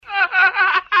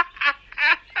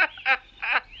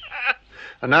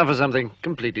And now for something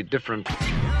completely different.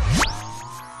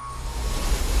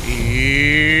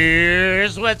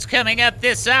 Here's what's coming up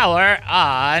this hour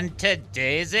on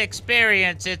today's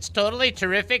experience. It's totally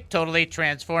terrific, totally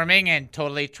transforming, and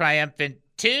totally triumphant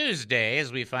Tuesday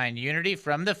as we find unity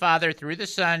from the Father through the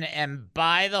Son and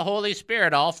by the Holy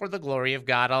Spirit, all for the glory of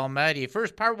God Almighty.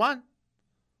 First, part one.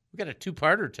 We got a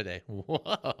two-parter today.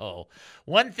 Whoa.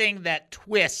 One thing that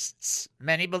twists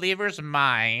many believers'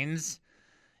 minds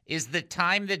is the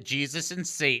time that Jesus and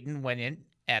Satan went in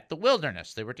at the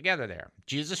wilderness. They were together there.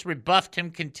 Jesus rebuffed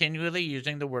him continually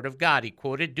using the word of God. He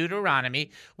quoted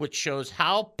Deuteronomy, which shows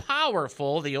how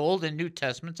powerful the Old and New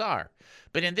Testaments are.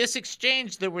 But in this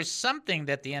exchange, there was something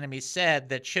that the enemy said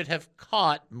that should have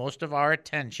caught most of our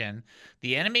attention.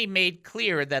 The enemy made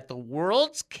clear that the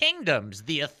world's kingdoms,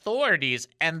 the authorities,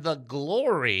 and the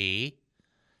glory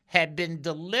had been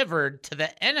delivered to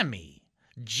the enemy.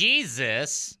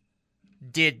 Jesus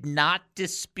did not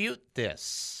dispute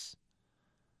this.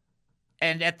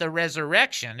 And at the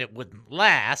resurrection, it wouldn't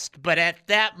last, but at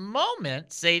that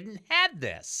moment, Satan had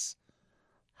this.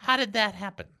 How did that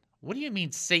happen? What do you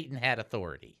mean Satan had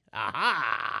authority?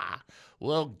 Aha!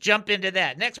 We'll jump into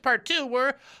that. Next part two,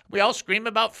 where we all scream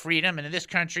about freedom, and in this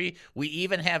country, we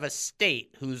even have a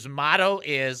state whose motto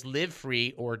is live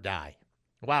free or die.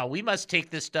 Wow, we must take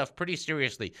this stuff pretty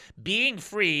seriously. Being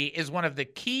free is one of the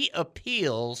key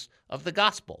appeals of the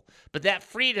gospel, but that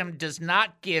freedom does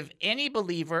not give any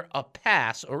believer a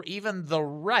pass or even the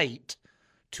right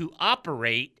to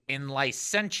operate in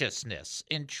licentiousness.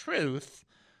 In truth,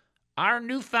 our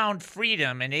newfound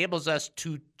freedom enables us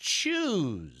to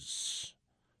choose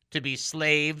to be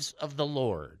slaves of the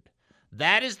Lord.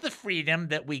 That is the freedom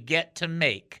that we get to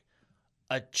make,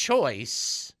 a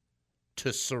choice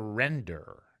to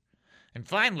surrender. And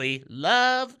finally,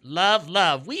 love, love,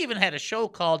 love. We even had a show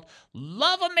called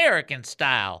Love American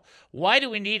Style. Why do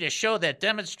we need a show that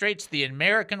demonstrates the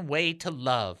American way to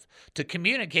love? To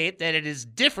communicate that it is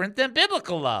different than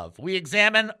biblical love. We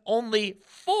examine only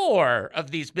 4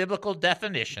 of these biblical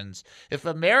definitions. If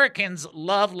Americans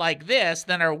love like this,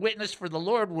 then our witness for the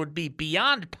Lord would be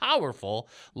beyond powerful.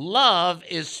 Love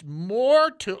is more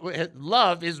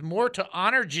to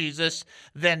honor Jesus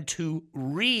than to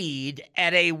read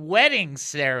at a wedding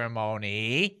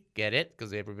ceremony. Get it?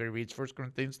 Because everybody reads 1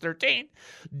 Corinthians 13.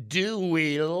 Do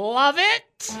we love it?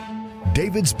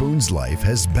 David Spoon's life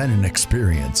has been an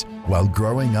experience. While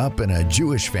growing up in a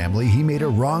Jewish family, he made a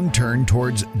wrong turn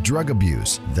towards drug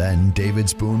abuse. Then David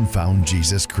Spoon found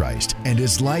Jesus Christ, and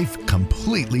his life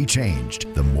completely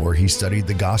changed. The more he studied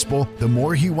the gospel, the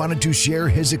more he wanted to share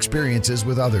his experiences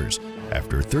with others.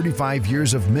 After 35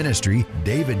 years of ministry,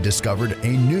 David discovered a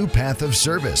new path of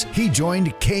service. He joined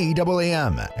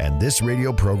KAAM, and this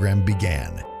radio program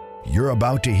began. You're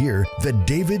about to hear the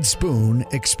David Spoon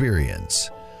Experience.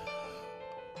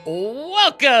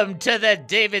 Welcome to the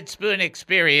David Spoon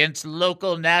Experience,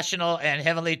 local, national, and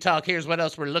heavenly talk. Here's what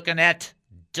else we're looking at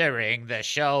during the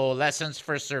show. Lessons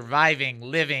for surviving,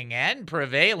 living, and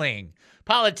prevailing.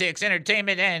 Politics,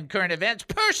 entertainment, and current events,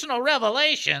 personal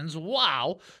revelations,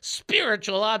 wow,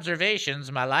 spiritual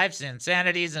observations, my life's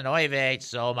insanities, and oy vey,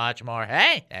 so much more.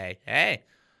 Hey,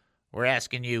 we're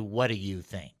asking you, what do you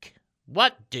think?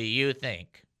 What do you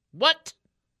think? What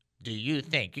do you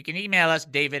think? You can email us,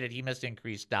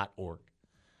 david@hemustincrease.org.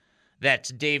 That's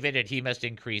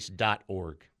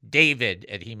david@hemustincrease.org.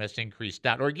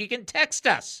 david@hemustincrease.org. You can text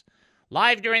us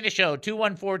live during the show,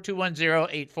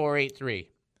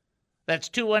 214-210-8483. That's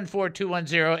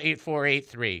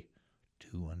 214-210-8483.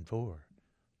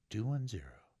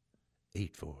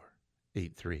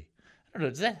 214-210-8483. I don't know,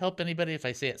 does that help anybody if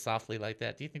I say it softly like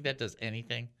that? Do you think that does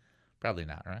anything? Probably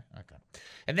not, right? Okay.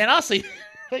 And then also,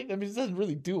 it doesn't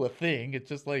really do a thing. It's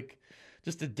just a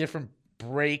different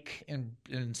break in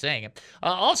saying it.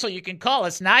 Also, you can call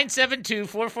us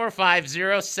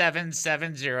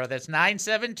 972-445-0770. That's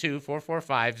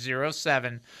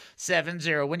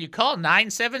 972-445-0770. When you call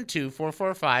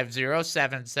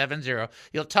 972-445-0770,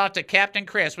 you'll talk to Captain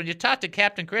Chris. When you talk to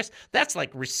Captain Chris, that's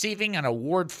like receiving an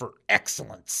award for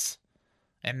excellence.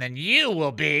 And then you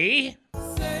will be...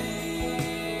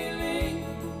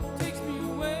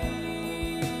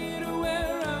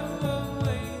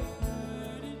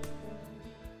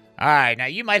 All right, now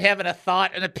you might have a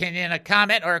thought, an opinion, a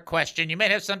comment, or a question. You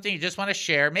might have something you just want to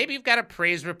share. Maybe you've got a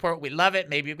praise report. We love it.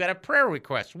 Maybe you've got a prayer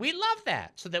request. We love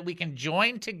that so that we can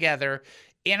join together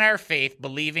in our faith,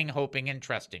 believing, hoping, and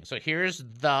trusting. So here's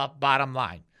the bottom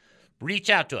line.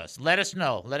 Reach out to us. Let us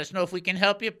know. Let us know if we can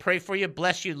help you, pray for you,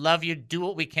 bless you, love you, do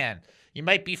what we can. You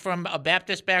might be from a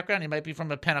Baptist background. You might be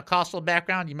from a Pentecostal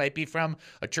background. You might be from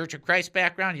a Church of Christ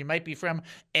background. You might be from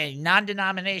a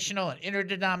non-denominational, an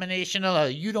interdenominational,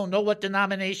 you don't know what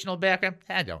denominational background.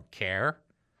 I don't care.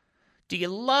 Do you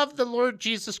love the Lord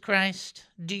Jesus Christ?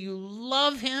 Do you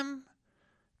love him?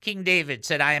 King David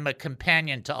said, I am a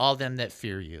companion to all them that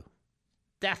fear you.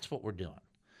 That's what we're doing.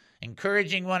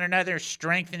 Encouraging one another,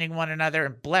 strengthening one another,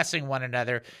 and blessing one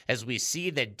another as we see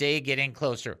the day getting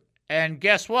closer. And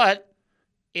guess what?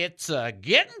 It's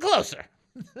getting closer.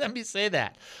 Let me say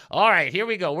that. All right, here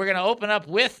we go. We're going to open up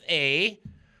with a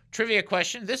trivia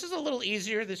question. This is a little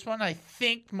easier. This one, I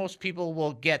think most people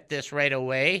will get this right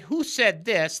away. Who said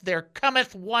this? There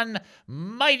cometh one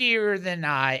mightier than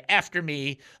I after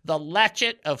me, the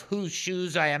latchet of whose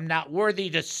shoes I am not worthy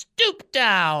to stoop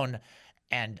down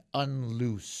and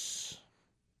unloose.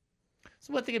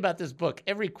 So one thing about this book,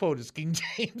 every quote is King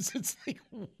James. It's like,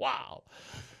 wow.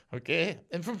 Okay?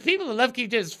 And for people that love King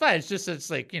James, it's fine. It's just, it's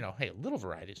like, hey, a little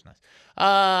variety is nice.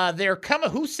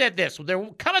 Who said this? There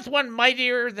cometh one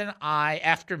mightier than I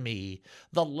after me,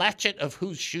 the latchet of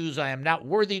whose shoes I am not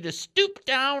worthy to stoop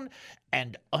down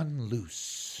and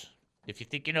unloose. If you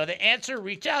think you know the answer,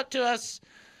 reach out to us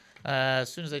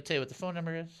as soon as I tell you what the phone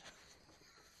number is.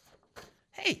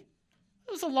 Hey.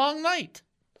 It was a long night.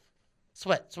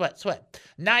 Sweat.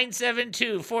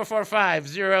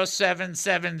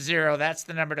 972-445-0770. That's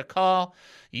the number to call.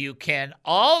 You can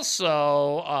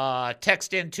also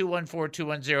text in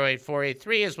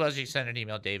 214-210-8483, as well as you send an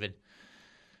email, David,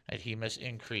 at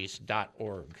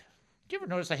hemustincrease.org. Do you ever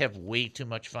notice I have way too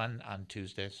much fun on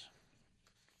Tuesdays?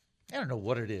 I don't know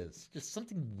what it is. Just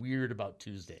something weird about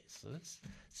Tuesdays. So it's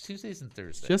Tuesdays and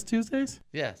Thursdays. Just Tuesdays?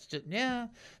 Yeah.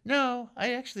 No,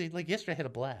 I actually, yesterday I had a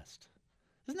blast.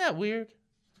 Isn't that weird?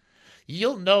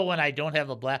 You'll know when I don't have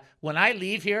a blast. When I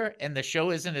leave here and the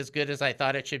show isn't as good as I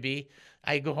thought it should be,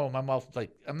 I go home. I'm all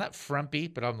I'm not frumpy,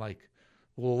 but I'm like,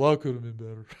 well, that could have been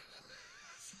better.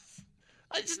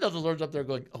 I just know the Lord's up there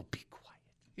going, oh, be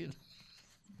quiet.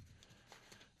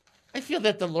 I feel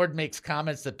that the Lord makes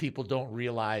comments that people don't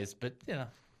realize, but,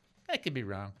 I could be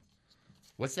wrong.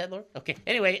 What's that, Lord? Okay.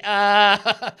 Anyway,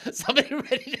 somebody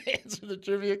ready to answer the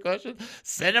trivia question?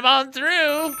 Send them on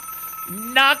through.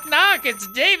 Knock, knock. It's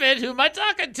David. Who am I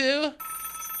talking to?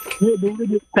 Hey,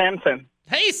 David, it's Samson.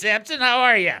 Hey, Samson. How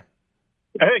are you?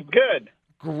 Hey, good.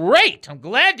 Great. I'm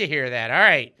glad to hear that. All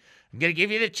right. I'm going to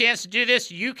give you the chance to do this.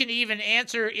 You can even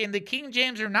answer in the King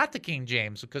James or not the King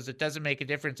James because it doesn't make a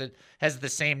difference. It has the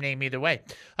same name either way.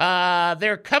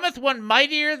 There cometh one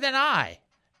mightier than I,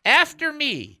 after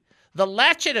me, the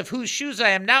latchet of whose shoes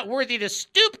I am not worthy to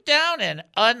stoop down and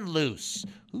unloose.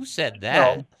 Who said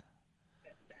that? No.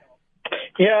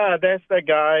 Yeah, that's the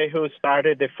guy who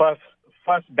started the first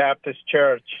Baptist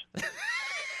church.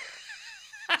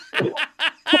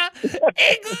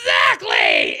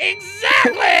 Exactly.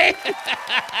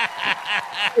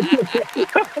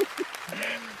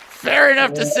 Fair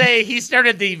enough to say he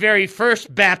started the very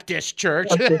first Baptist church.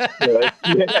 Yes,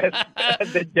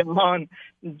 the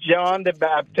John the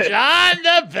Baptist. John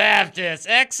the Baptist.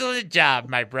 Excellent job,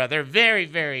 my brother. Very,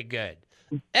 very good.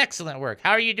 Excellent work.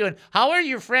 How are you doing? How are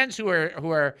your friends who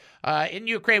are in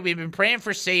Ukraine? We've been praying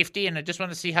for safety, and I just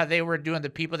want to see how they were doing. The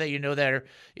people that you know that are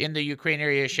in the Ukraine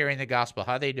area sharing the gospel.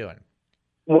 How are they doing?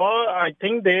 Well, I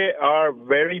think they are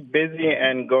very busy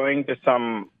and going to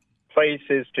some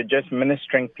places to just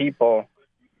ministering people,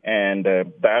 and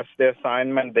that's the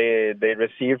assignment they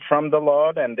received from the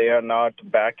Lord, and they are not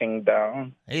backing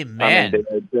down. Amen.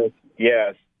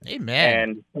 Yes.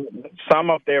 Amen. And some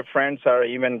of their friends are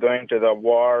even going to the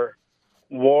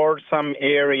some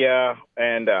area,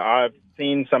 and I've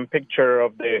seen some picture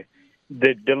of the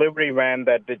delivery van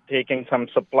that they're taking some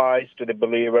supplies to the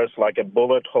believers, like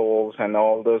bullet holes and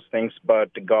all those things, but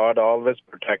God always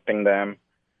protecting them.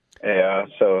 Yeah,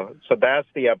 so that's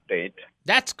the update.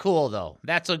 That's cool, though.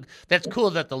 That's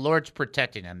cool that the Lord's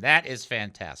protecting them. That is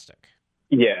fantastic.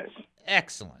 Yes.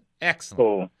 Excellent.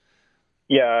 Cool.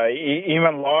 Yeah,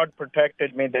 even Lord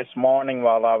protected me this morning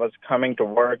while I was coming to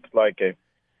work.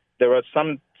 There was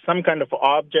some kind of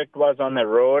object was on the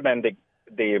road, and a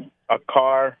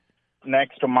car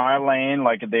next to my lane,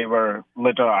 they were a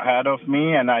little ahead of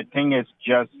me, and I think it's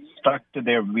just stuck to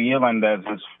their wheel, and that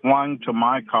has flung to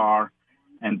my car.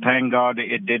 And thank God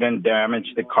it didn't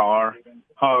damage the car.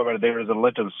 However, there is a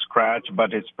little scratch,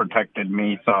 but it's protected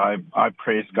me, so I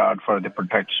praise God for the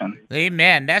protection.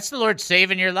 Amen. That's the Lord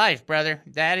saving your life, brother.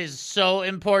 That is so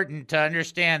important to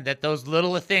understand that those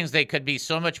little things, they could be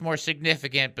so much more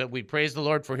significant, but we praise the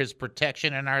Lord for his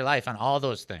protection in our life on all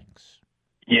those things.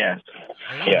 Yes.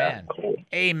 Amen. Yeah, cool.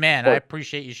 Amen. I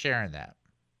appreciate you sharing that.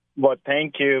 Well,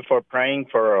 thank you for praying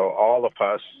for all of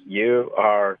us. You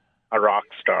are a rock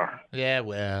star. Yeah,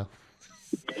 well,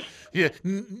 yeah,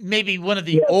 maybe one of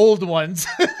the old ones.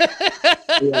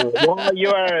 Yeah. Well,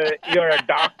 you're a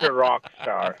doctor rock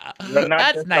star. You're not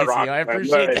That's just nice a of rock you. I star.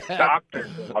 You're appreciate a that. doctor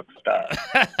rock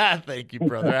star. Thank you,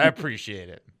 brother. I appreciate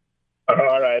it. All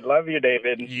right. Love you,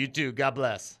 David. You too. God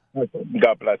bless.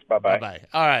 God bless. Bye-bye. Bye-bye.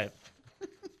 All right.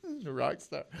 The rock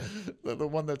star. The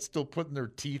one that's still putting their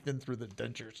teeth in through the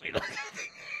dentures. You know?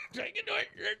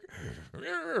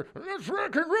 Let's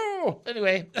rock and roll.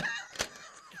 Anyway.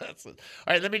 That's it.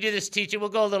 All right, let me do this teaching. We'll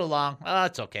go a little long.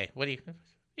 It's okay. What are you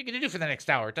going to do for the next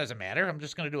hour? It doesn't matter. I'm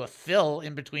just going to do a fill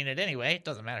in between it anyway. It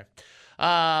doesn't matter.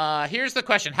 Here's the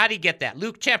question. How do you get that?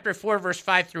 Luke chapter 4, verse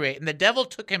 5 through 8. And the devil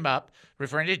took him up,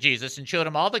 referring to Jesus, and showed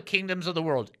him all the kingdoms of the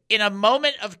world in a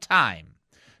moment of time.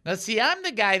 Now, see, I'm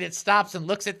the guy that stops and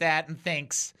looks at that and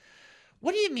thinks,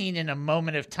 what do you mean in a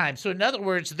moment of time? So in other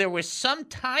words, there was some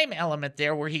time element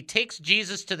there where he takes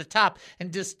Jesus to the top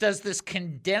and just does this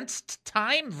condensed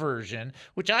time version,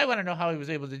 which I want to know how he was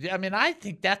able to do. I mean, I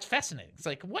think that's fascinating. It's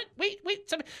like, what? Wait,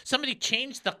 somebody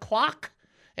changed the clock?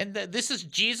 And this is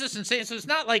Jesus and saying, so it's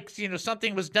not like,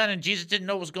 something was done and Jesus didn't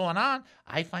know what was going on.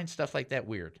 I find stuff like that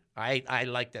weird. I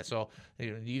like that. So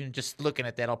even just looking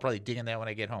at that, I'll probably dig in that when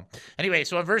I get home. Anyway,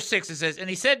 so in verse 6, it says, and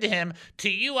he said to him, to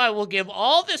you I will give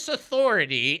all this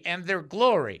authority and their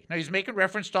glory. Now he's making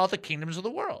reference to all the kingdoms of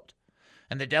the world.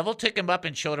 And the devil took him up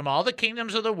and showed him all the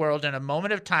kingdoms of the world in a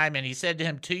moment of time. And he said to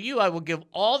him, to you I will give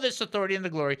all this authority and the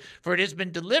glory, for it has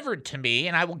been delivered to me,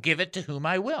 and I will give it to whom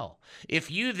I will.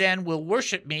 If you then will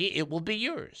worship me, it will be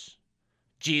yours.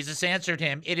 Jesus answered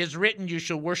him, it is written, you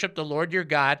shall worship the Lord your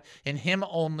God, and him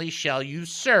only shall you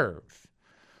serve.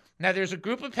 Now there's a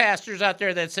group of pastors out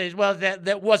there that says, well,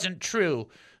 that wasn't true.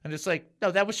 And it's like,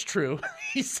 no, that was true.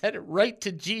 He said it right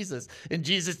to Jesus. And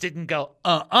Jesus didn't go,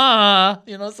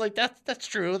 it's like, that's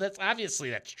true.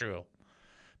 That's true.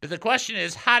 But the question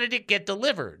is, how did it get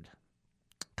delivered?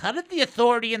 How did the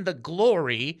authority and the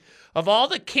glory of all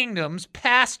the kingdoms,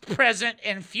 past, present,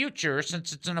 and future,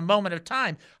 since it's in a moment of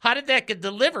time, how did that get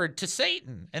delivered to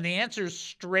Satan? And the answer is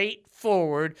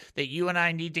straightforward that you and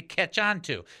I need to catch on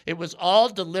to. It was all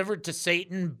delivered to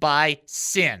Satan by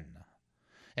sin.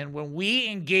 And when we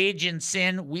engage in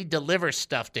sin, we deliver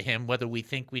stuff to him, whether we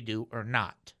think we do or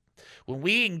not. When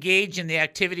we engage in the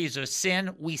activities of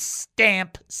sin, we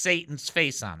stamp Satan's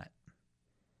face on it.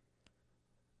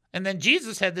 And then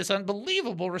Jesus had this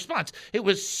unbelievable response. It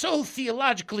was so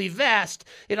theologically vast,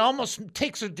 it almost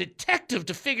takes a detective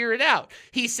to figure it out.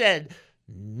 He said,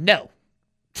 no.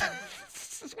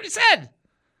 That's what he said.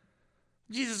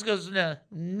 Jesus goes,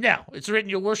 no. It's written,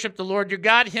 you'll worship the Lord your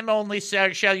God, him only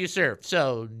shall you serve.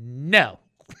 So, no.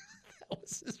 That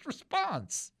was his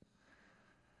response.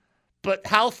 But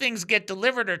how things get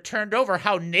delivered or turned over,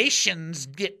 how nations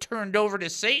get turned over to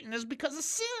Satan is because of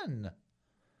sin.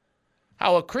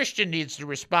 How a Christian needs to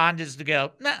respond is to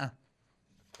go, nah.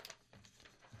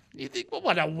 You think, well,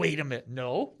 what? Wait a minute.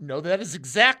 No, that is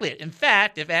exactly it. In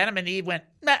fact, if Adam and Eve went,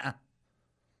 nah,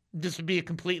 this would be a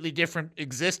completely different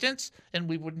existence, and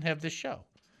we wouldn't have this show.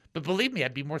 But believe me,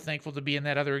 I'd be more thankful to be in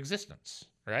that other existence,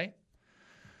 right?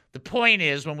 The point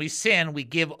is, when we sin, we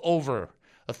give over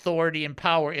authority and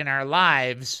power in our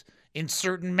lives in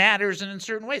certain matters and in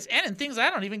certain ways, and in things I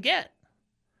don't even get.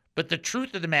 But the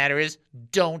truth of the matter is,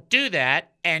 don't do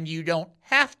that, and you don't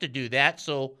have to do that,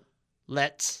 so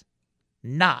let's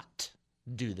not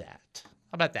do that.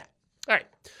 How about that? All right.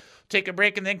 Take a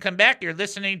break and then come back. You're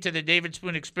listening to the David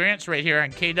Spoon Experience right here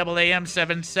on KAAM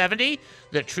 770,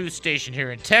 the truth station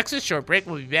here in Texas. Short break.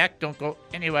 We'll be back. Don't go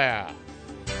anywhere.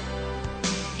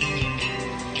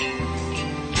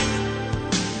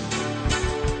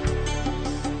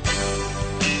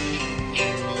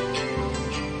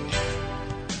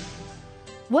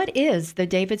 What is the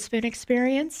David Spoon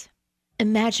Experience?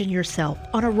 Imagine yourself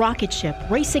on a rocket ship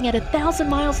racing at 1,000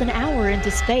 miles an hour into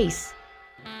space.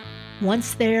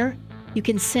 Once there, you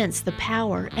can sense the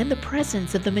power and the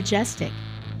presence of the majestic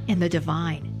and the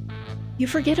divine. You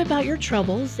forget about your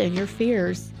troubles and your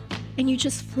fears, and you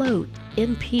just float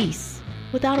in peace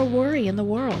without a worry in the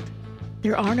world.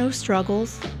 There are no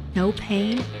struggles, no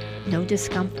pain, no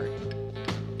discomfort.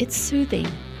 It's soothing,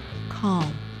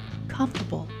 calm,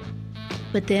 comfortable.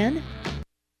 But then,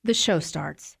 the show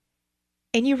starts,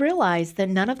 and you realize that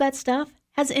none of that stuff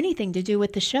has anything to do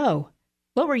with the show.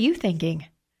 What were you thinking?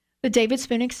 The David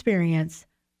Spoon Experience,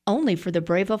 only for the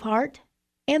brave of heart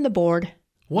and the bored.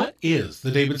 What is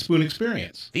the David Spoon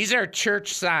Experience? These are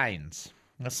church signs.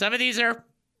 Now, some of these are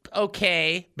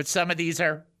okay, but some of these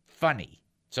are funny.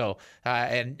 So,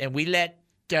 and we let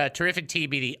terrific T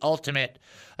be the ultimate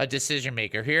decision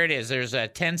maker? Here it is. There's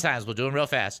 10 signs. We'll do them real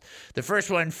fast. The first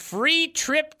one, free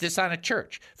trip. This on a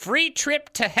church. Free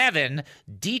trip to heaven.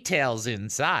 Details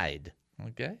inside.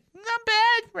 Okay. Not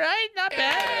bad, right? Not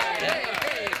bad.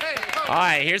 All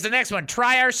right, here's the next one.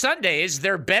 Try our Sundays.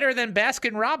 They're better than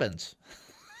Baskin Robbins.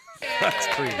 That's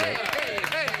pretty good.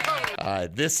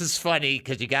 This is funny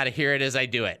because you got to hear it as I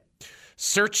do it.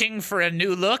 Searching for a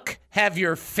new look? Have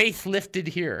your faith lifted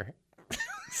here.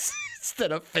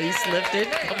 Instead of face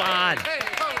lifted? Come on.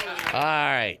 All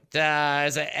right.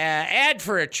 There's an ad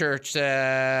for a church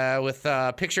with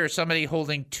a picture of somebody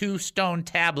holding 2 stone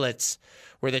tablets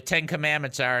where the 10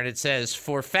 Commandments are, and it says,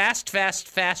 for fast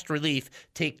relief,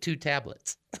 take 2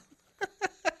 tablets.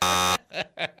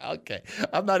 Okay.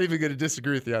 I'm not even going to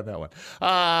disagree with you on that one.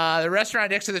 The restaurant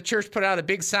next to the church put out a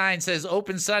big sign says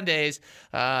open Sundays.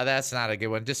 That's not a good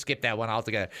one. Just skip that one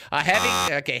altogether.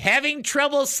 Having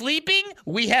trouble sleeping?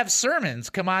 We have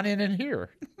sermons. Come on in and hear.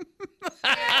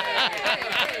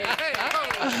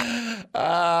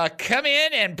 Come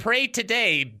in and pray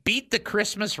today. Beat the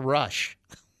Christmas rush.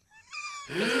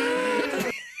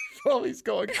 Oh, he's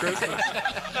going Christmas.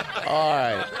 All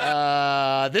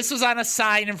right. This was on a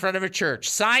sign in front of a church.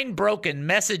 Sign broken.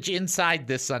 Message inside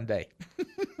this Sunday.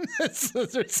 So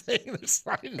they're saying their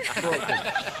sign is broken.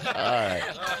 All right.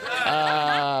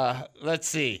 Let's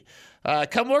see.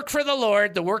 Come work for the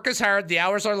Lord. The work is hard. The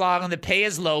hours are long and the pay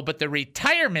is low, but the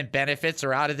retirement benefits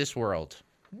are out of this world.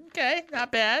 Okay.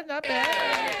 Not bad. Not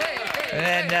bad.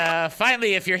 And then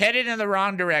finally, if you're headed in the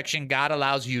wrong direction, God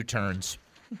allows U-turns.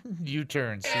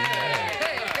 U-turns.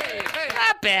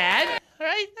 Not bad,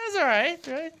 right? That's all right,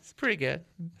 right? It's pretty good.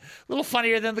 A little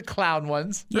funnier than the clown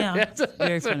ones. Yeah,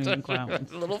 very funny than clown ones.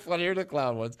 A little funnier than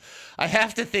clown ones. I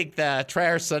have to think that Try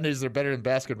Our Sundays are better than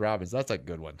Baskin Robbins. That's a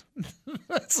good one.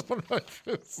 That's one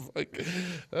it's like.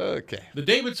 Okay. The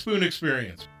David Spoon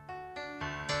Experience.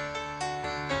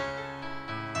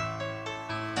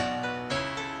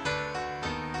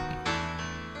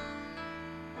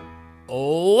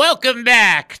 Welcome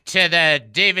back to the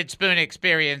David Spoon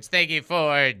Experience. Thank you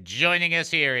for joining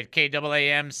us here at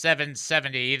KAAM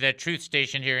 770, the truth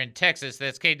station here in Texas.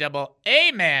 That's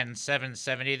KAAM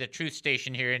 770, the truth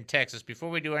station here in Texas. Before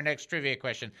we do our next trivia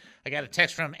question, I got a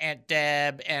text from Aunt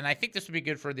Deb, and I think this would be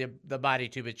good for the body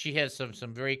too, but she has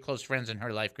some very close friends in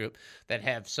her life group that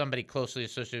have somebody closely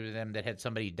associated with them that had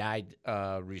somebody died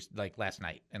like last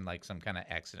night in like some kind of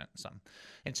accident or something.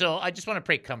 And so I just want to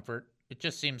pray comfort. It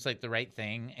just seems like the right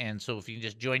thing. And so if you can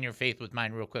just join your faith with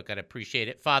mine real quick, I'd appreciate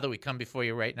it. Father, we come before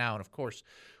you right now. And of course,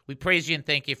 we praise you and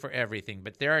thank you for everything.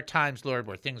 But there are times, Lord,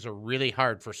 where things are really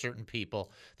hard for certain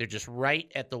people. They're just right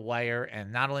at the wire.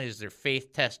 And not only is their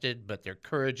faith tested, but their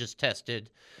courage is tested.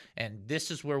 And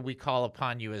this is where we call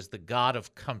upon you as the God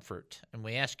of comfort. And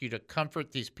we ask you to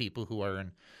comfort these people who are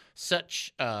in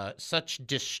such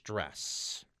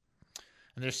distress.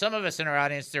 And there's some of us in our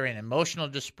audience, they're in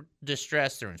emotional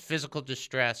distress, they're in physical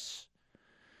distress,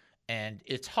 and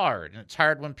it's hard. And it's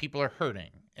hard when people are hurting.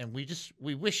 And we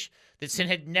wish that sin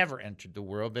had never entered the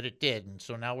world, but it did. And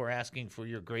so now we're asking for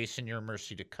your grace and your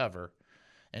mercy to cover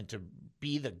and to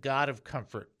be the God of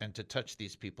comfort and to touch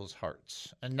these people's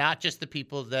hearts. And not just the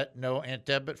people that know Aunt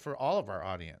Deb, but for all of our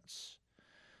audience,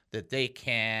 that they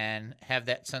can have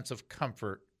that sense of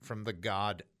comfort from the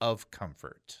God of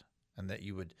comfort. And that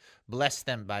you would bless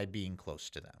them by being close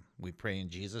to them. We pray in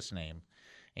Jesus' name.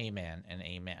 Amen and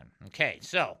amen. Okay,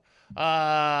 so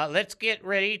let's get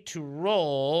ready to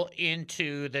roll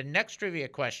into the next trivia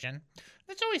question.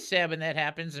 It's always sad when that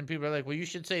happens and people are like, well, you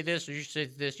should say this or you should say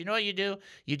this. You know what you do?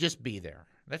 You just be there.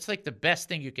 That's like the best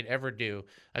thing you could ever do.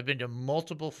 I've been to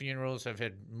multiple funerals. I've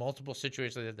had multiple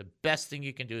situations like that. The best thing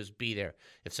you can do is be there.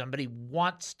 If somebody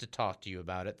wants to talk to you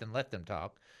about it, then let them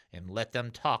talk. And let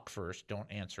them talk first.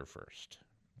 Don't answer first.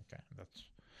 Okay, I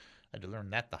had to learn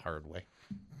that the hard way.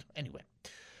 Anyway.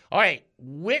 All right.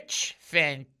 Which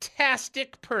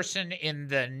fantastic person in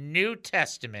the New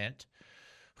Testament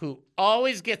who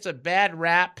always gets a bad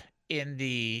rap in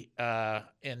the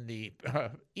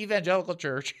evangelical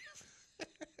church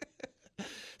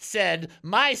said,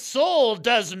 "My soul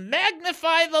does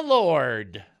magnify the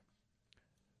Lord"?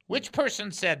 Which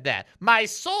person said that? My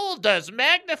soul does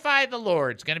magnify the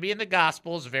Lord. It's going to be in the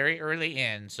Gospels very early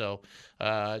in. So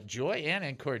Joyanne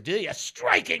and Cordelia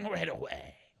striking right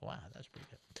away. Wow, that's pretty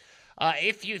good.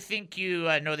 If you think you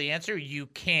know the answer, you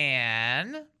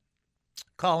can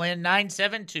call in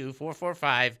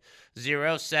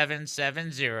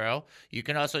 972-445-0770. You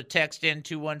can also text in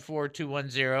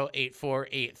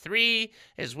 214-210-8483.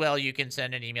 As well, you can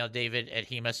send an email,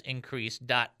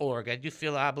 david@hemusincrease.org. I do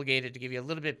feel obligated to give you a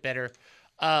little bit better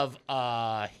of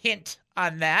a hint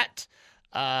on that,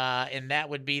 and that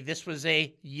would be this was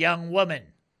a young woman.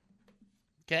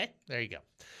 Okay, there you go.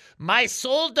 My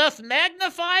soul doth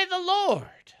magnify the Lord.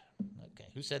 Okay,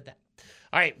 who said that?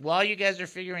 All right, while you guys are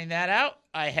figuring that out,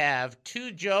 I have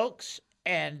 2 jokes,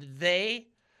 and they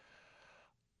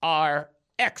are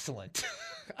excellent.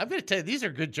 I'm going to tell you, these are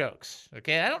good jokes,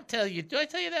 okay? I don't tell you, do I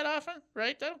tell you that often,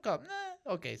 right? I don't call them,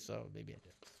 okay, so maybe I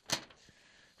did.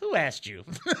 Who asked you?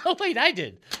 Oh, wait, I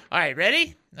did. All right,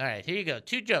 ready? All right, here you go.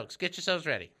 2 jokes. Get yourselves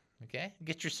ready, okay?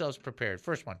 Get yourselves prepared.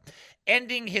 First one.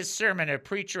 Ending his sermon, a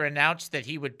preacher announced that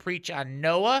he would preach on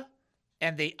Noah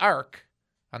and the ark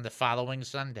on the following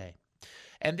Sunday.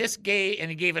 And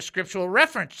he gave a scriptural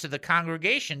reference to the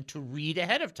congregation to read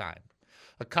ahead of time.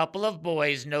 A couple of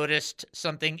boys noticed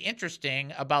something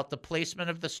interesting about the placement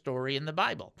of the story in the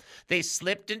Bible. They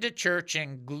slipped into church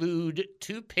and glued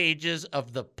 2 pages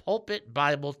of the pulpit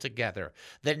Bible together.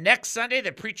 The next Sunday,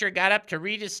 the preacher got up to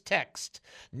read his text.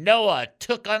 Noah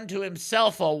took unto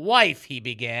himself a wife, he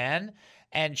began,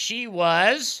 and she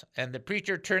was, and the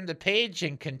preacher turned the page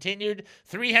and continued,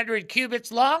 300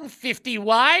 cubits long, 50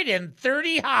 wide, and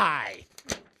 30 high.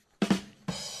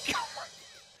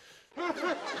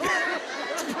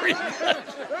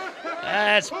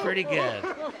 That's pretty good.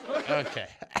 Okay.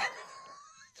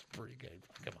 It's pretty good.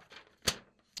 Come on.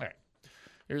 All right.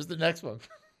 Here's the next one.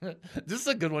 This is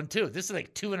a good one, too. This is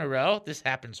like 2 in a row. This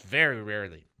happens very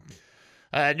rarely.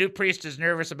 A new priest is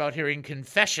nervous about hearing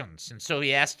confessions, and so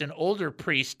he asked an older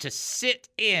priest to sit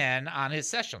in on his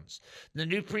sessions. The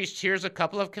new priest hears a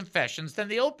couple of confessions. Then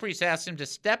the old priest asks him to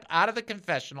step out of the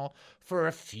confessional for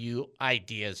a few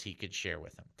ideas he could share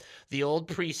with him. The old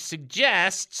priest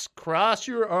suggests cross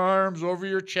your arms over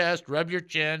your chest, rub your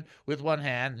chin with one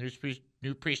hand. The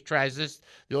new priest tries this.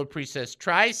 The old priest says,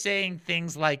 try saying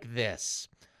things like this.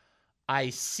 I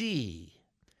see.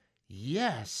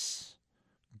 Yes.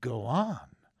 Go on.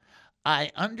 I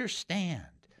understand.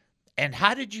 And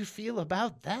how did you feel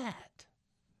about that?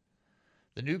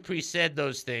 The new priest said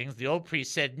those things. The old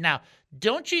priest said, now,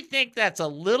 don't you think that's a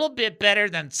little bit better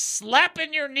than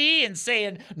slapping your knee and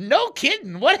saying, no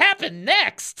kidding, what happened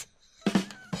next?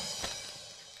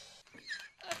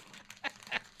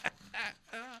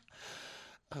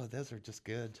 Oh, those are just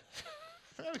good.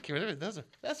 I don't care.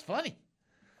 That's funny.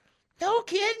 No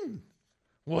kidding.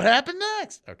 What happened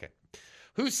next? Okay.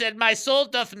 Who said, my soul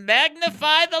doth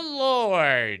magnify the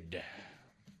Lord?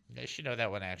 You should know that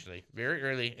one, actually. Very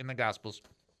early in the Gospels.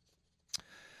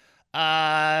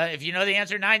 If you know the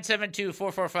answer,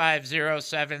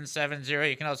 972-445-0770.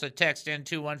 You can also text in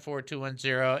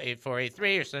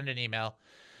 214-210-8483 or send an email.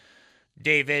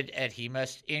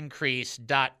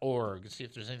 David@hemustincrease.org. Let's see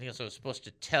if there's anything else I was supposed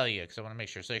to tell you, because I want to make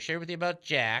sure. So I shared with you about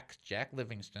Jack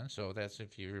Livingston. So that's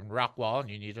if you're in Rockwall and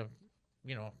you need a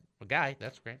guy,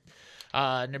 that's great.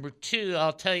 Number 2,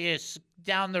 I'll tell you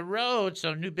down the road.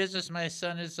 So new business my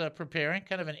son is preparing,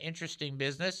 kind of an interesting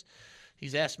business.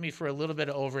 He's asked me for a little bit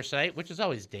of oversight, which is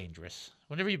always dangerous.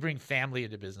 Whenever you bring family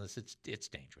into business, it's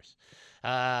dangerous.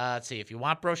 Let's see. If you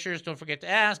want brochures, don't forget to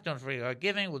ask. Don't forget about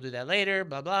giving. We'll do that later.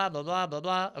 Blah, blah, blah, blah, blah,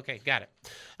 blah. Okay, got it.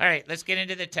 All right, let's get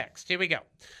into the text. Here we go.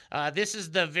 This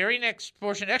is the very next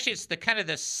portion. Actually, it's the kind of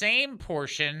the same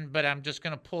portion, but I'm just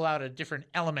going to pull out a different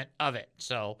element of it.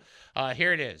 So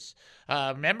here it is.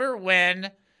 Remember when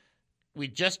we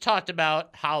just talked about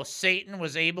how Satan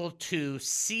was able to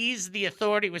seize the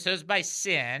authority, which was by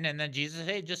sin, and then Jesus said,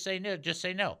 hey, just say no, just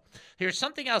say no. Here's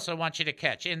something else I want you to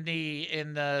catch. In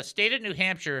the state of New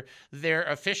Hampshire, their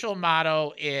official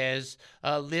motto is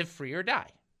live free or die.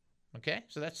 Okay,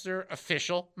 so that's their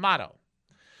official motto.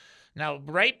 Now,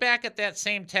 right back at that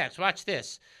same text, watch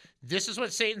this. This is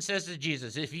what Satan says to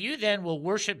Jesus. If you then will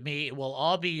worship me, it will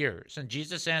all be yours. And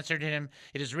Jesus answered him,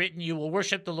 it is written, you will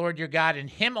worship the Lord your God, and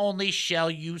him only shall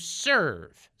you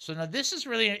serve. So now this is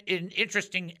really an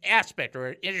interesting aspect or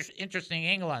an interesting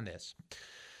angle on this.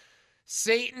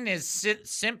 Satan is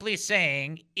simply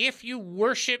saying, if you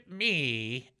worship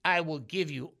me, I will give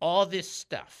you all this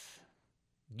stuff.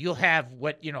 You'll have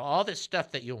all this stuff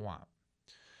that you'll want.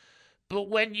 But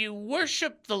when you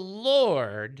worship the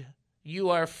Lord,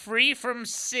 you are free from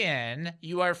sin,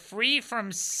 you are free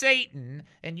from Satan,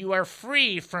 and you are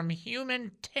free from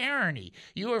human tyranny.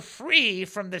 You are free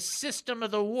from the system of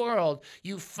the world.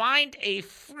 You find a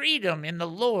freedom in the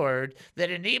Lord that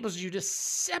enables you to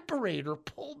separate or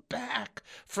pull back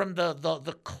from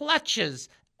the clutches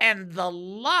and the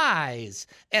lies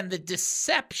and the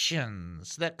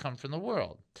deceptions that come from the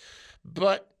world.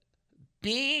 But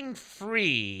being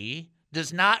free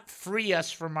does not free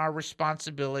us from our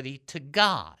responsibility to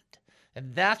God.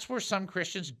 And that's where some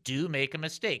Christians do make a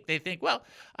mistake. They think, well,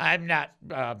 I'm not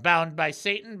bound by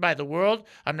Satan, by the world.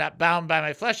 I'm not bound by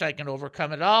my flesh. I can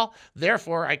overcome it all.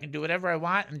 Therefore, I can do whatever I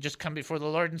want and just come before the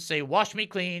Lord and say, wash me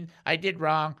clean. I did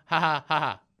wrong. Ha, ha, ha,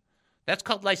 ha. That's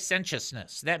called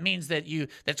licentiousness. That means that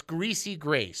that's greasy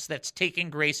grace. That's taking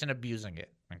grace and abusing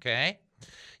it, okay?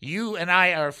 You and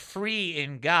I are free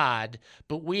in God,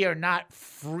 but we are not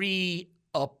free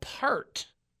apart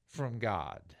from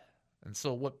God. And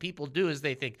so what people do is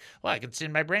they think, well, I can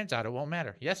sin my brains out. It won't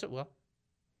matter. Yes, it will.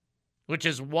 Which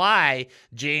is why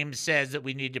James says that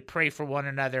we need to pray for one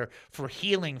another, for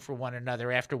healing for one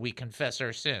another after we confess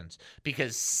our sins,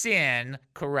 because sin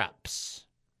corrupts.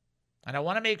 And I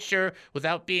want to make sure,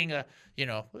 without being I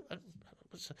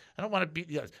don't want to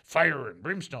be fire and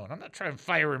brimstone. I'm not trying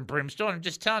fire and brimstone. I'm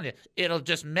just telling you, it'll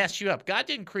just mess you up. God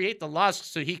didn't create the laws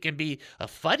so he can be a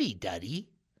fuddy-duddy.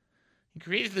 He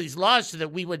created these laws so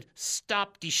that we would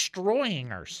stop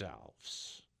destroying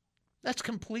ourselves. That's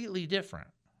completely different.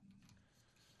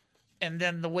 And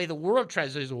then the way the world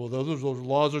tries to say, well, those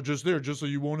laws are just there just so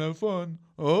you won't have fun.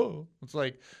 Oh, it's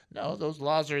like, no, those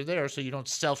laws are there so you don't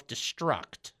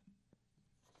self-destruct.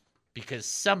 Because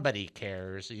somebody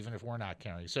cares, even if we're not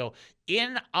caring. So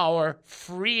in our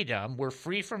freedom, we're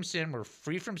free from sin, we're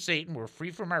free from Satan, we're free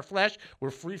from our flesh,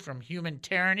 we're free from human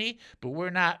tyranny, but we're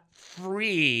not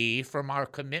free from our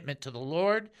commitment to the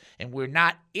Lord, and we're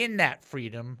not in that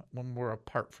freedom when we're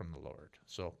apart from the Lord.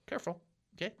 So careful,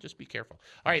 okay? Just be careful.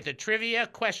 All right, the trivia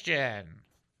question.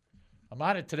 I'm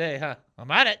on it today, huh? I'm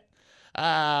on it.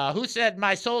 Who said,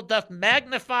 my soul doth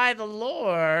magnify the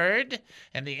Lord?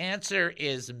 And the answer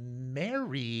is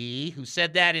Mary, who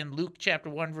said that in Luke chapter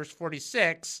 1, verse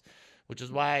 46, which is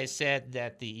why I said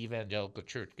that the evangelical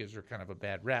church gives her kind of a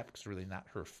bad rap. It's really not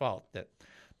her fault that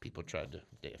people tried to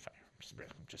deify her.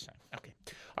 I'm just saying. Okay.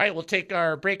 All right, we'll take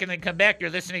our break and then come back. You're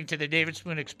listening to the David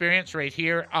Spoon Experience right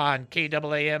here on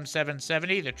KAAM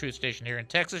 770, the truth station here in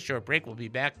Texas. Short break. We'll be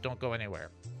back. Don't go anywhere.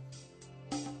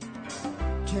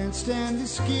 Can't stand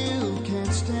this guilt,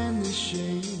 can't stand this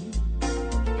shame.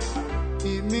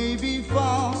 It may be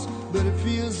false, but it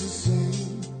feels the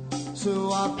same.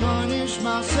 So I punish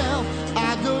myself,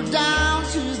 I go down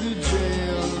to the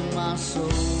jail of my soul.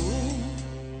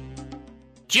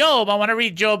 Job, I want to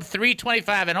read Job 3:25.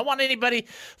 I don't want anybody,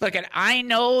 look, I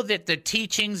know that the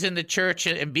teachings in the church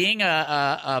and being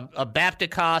a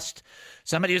Baptist,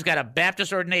 somebody who's got a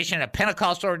Baptist ordination, a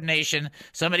Pentecost ordination,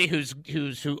 somebody who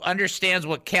understands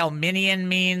what Calminian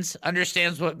means,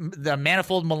 understands what the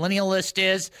manifold millennialist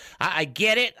is. I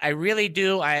get it. I really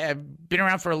do. I've been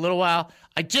around for a little while.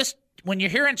 When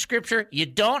you're hearing scripture, you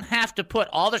don't have to put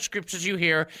all the scriptures you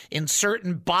hear in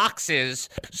certain boxes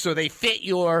so they fit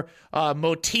your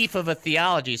motif of a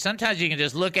theology. Sometimes you can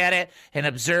just look at it and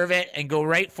observe it and go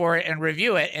right for it and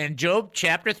review it. And Job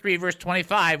chapter 3, verse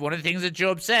 25, one of the things that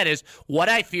Job said is, what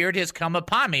I feared has come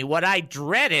upon me. What I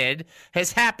dreaded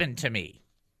has happened to me.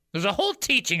 There's a whole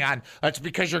teaching on, it's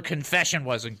because your confession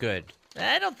wasn't good.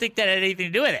 I don't think that had anything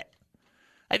to do with it.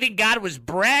 I think God was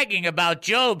bragging about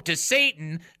Job to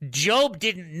Satan. Job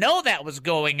didn't know that was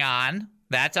going on.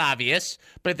 That's obvious.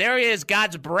 But there he is.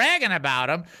 God's bragging about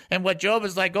him. And what Job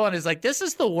is like going is like, this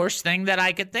is the worst thing that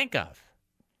I could think of.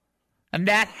 And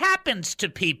that happens to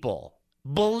people.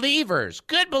 Believers,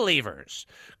 good believers,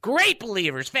 great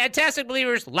believers, fantastic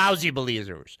believers, lousy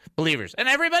believers, and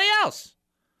everybody else.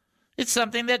 It's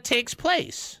something that takes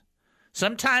place.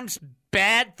 Sometimes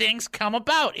bad things come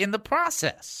about in the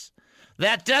process.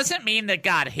 That doesn't mean that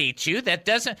God hates you.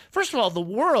 First of all, the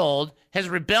world has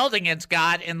rebelled against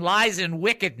God and lies in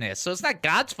wickedness. So it's not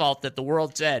God's fault that the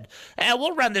world said,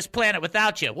 we'll run this planet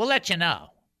without you. We'll let you know.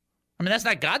 I mean, that's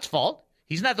not God's fault.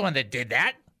 He's not the one that did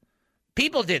that.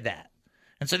 People did that.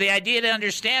 And so the idea to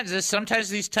understand is sometimes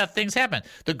these tough things happen.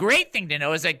 The great thing to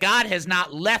know is that God has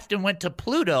not left and went to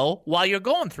Pluto while you're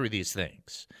going through these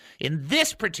things. In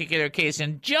this particular case,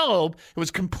 in Job, it was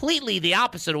completely the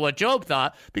opposite of what Job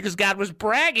thought because God was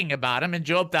bragging about him, and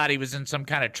Job thought he was in some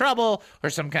kind of trouble or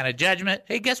some kind of judgment.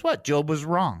 Hey, guess what? Job was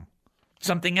wrong.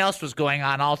 Something else was going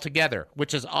on altogether,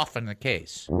 which is often the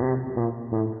case.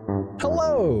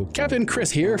 Hello, Captain Chris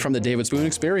here from the David Spoon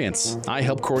Experience. I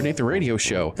help coordinate the radio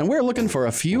show, and we're looking for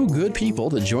a few good people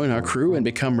to join our crew and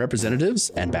become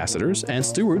representatives, ambassadors, and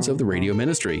stewards of the radio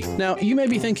ministry. Now, you may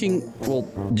be thinking, well,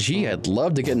 gee, I'd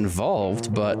love to get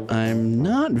involved, but I'm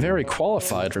not very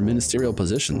qualified for ministerial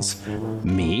positions.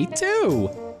 Me too.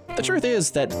 The truth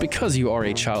is that because you are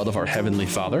a child of our Heavenly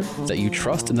Father, that you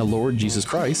trust in the Lord Jesus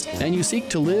Christ, and you seek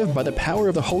to live by the power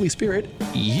of the Holy Spirit,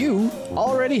 you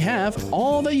already have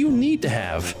all that you need to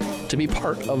have to be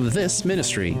part of this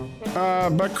ministry.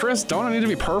 But Chris, don't I need to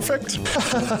be perfect?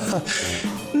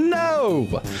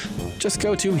 No! Just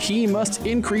go to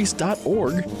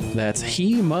hemustincrease.org. That's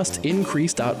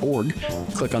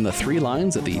hemustincrease.org. Click on the 3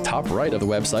 lines at the top right of the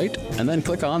website, and then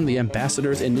click on the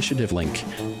Ambassadors Initiative link.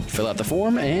 Fill out the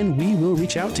form, and we will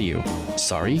reach out to you.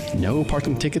 Sorry, no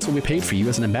parking tickets will be paid for you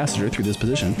as an ambassador through this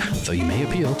position, though you may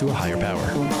appeal to a higher power.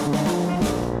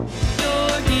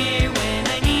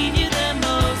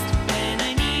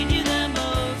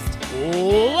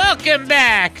 Welcome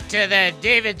back to the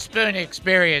David Spoon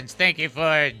Experience. Thank you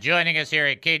for joining us here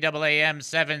at KAAM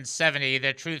 770,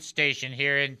 the truth station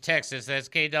here in Texas. That's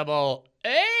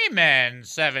KAAM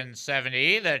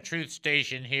 770, the truth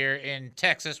station here in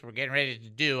Texas. We're getting ready to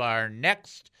do our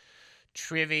next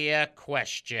trivia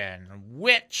question.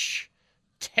 Which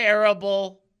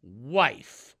terrible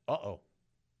wife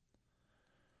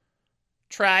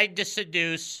tried to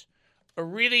seduce a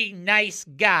really nice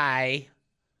guy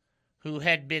who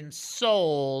had been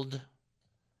sold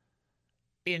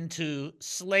into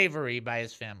slavery by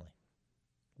his family?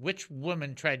 Which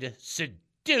woman tried to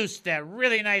seduce that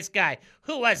really nice guy?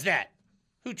 Who was that?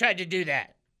 Who tried to do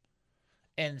that?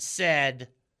 And said,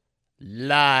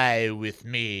 lie with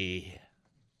me.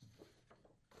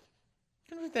 I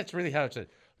don't know if that's really how it said.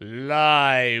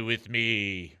 Lie with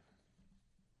me.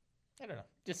 I don't know.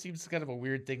 Just seems kind of a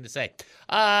weird thing to say.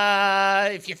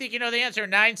 If you think you know the answer,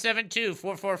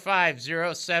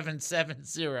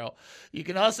 972-445-0770. You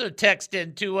can also text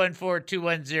in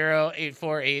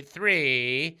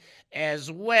 214-210-8483.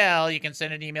 As well, you can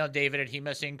send an email,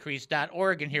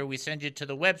 david@hemustincrease.org, and here we send you to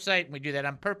the website, and we do that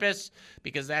on purpose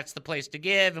because that's the place to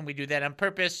give, and we do that on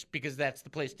purpose because that's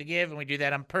the place to give, and we do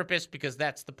that on purpose because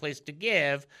that's the place to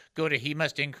give. Go to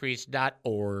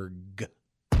hemustincrease.org.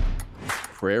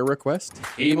 Prayer request?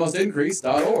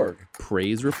 hemustincrease.org.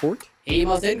 Praise report?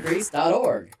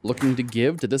 hemustincrease.org. Looking to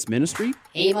give to this ministry?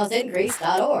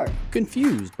 hemustincrease.org.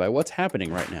 Confused by what's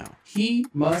happening right now?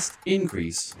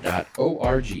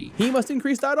 hemustincrease.org.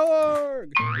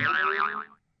 hemustincrease.org.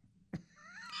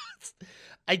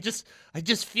 I just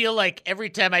feel like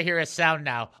every time I hear a sound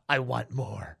now, I want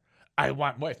more. I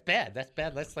want more. It's bad. That's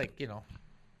bad. That's like,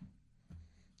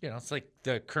 it's like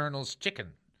the Colonel's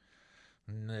chicken.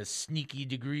 And the sneaky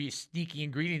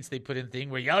ingredients they put in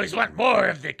thing where you always want more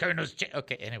of the Colonel's chicken.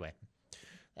 Okay, anyway.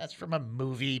 That's from a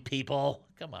movie, people.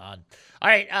 Come on. All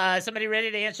right, somebody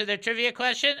ready to answer their trivia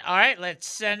question? All right, let's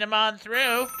send them on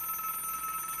through.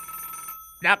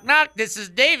 Knock, knock. This is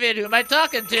David. Who am I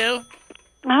talking to?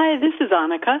 Hi, this is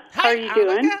Annika. How are you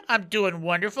doing? I'm doing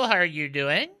wonderful. How are you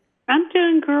doing? I'm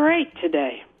doing great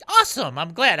today. Awesome.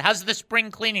 I'm glad. How's the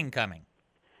spring cleaning coming?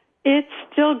 It's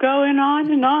still going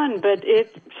on, but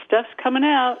stuff's coming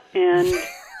out, and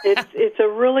it's a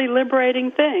really liberating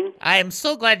thing. I am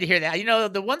so glad to hear that.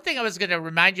 The one thing I was going to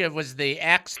remind you of was the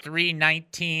Acts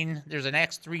 3:19. There's an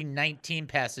Acts 3:19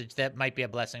 passage that might be a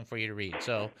blessing for you to read.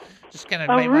 So just kind of.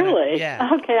 Oh, really? Yeah.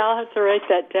 Okay, I'll have to write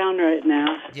that down right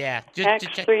now. Yeah. Acts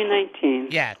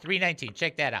 3:19. Yeah, 3:19.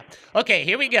 Check that out. Okay,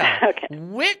 here we go. Okay.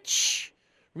 Which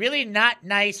really not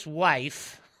nice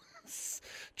wife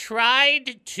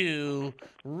tried to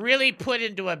really put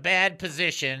into a bad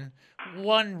position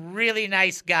one really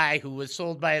nice guy who was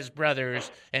sold by his brothers,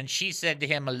 and she said to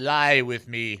him, lie with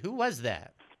me? Who was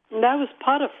that? That was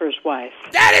Potiphar's wife.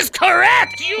 That is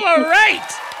correct! You are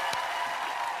right!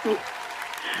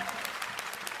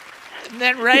 And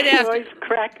then right after... You always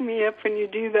crack me up when you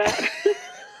do that.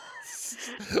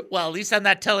 Well, at least I'm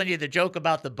not telling you the joke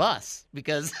about the bus,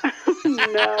 because...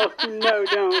 No,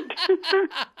 don't.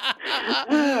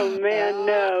 Oh, man,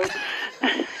 no.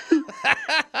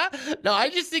 No, I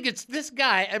just think it's this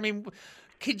guy. I mean,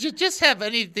 could you just have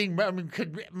anything? I mean,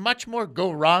 could much more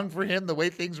go wrong for him the way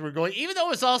things were going? Even though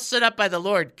it was all set up by the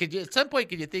Lord, at some point,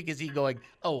 could you think, is he going,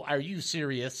 oh, are you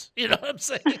serious? You know what I'm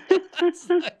saying?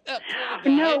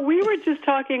 No, we were just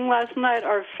talking last night.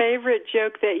 Our favorite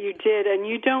joke that you did, and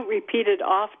you don't repeat it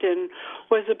often,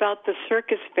 was about the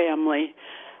circus family.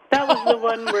 That was the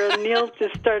one where Neil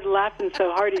just started laughing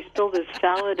so hard he spilled his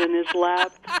salad in his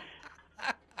lap.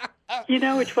 You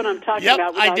know which one I'm talking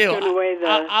about? I do. Away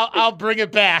I'll bring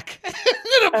it back.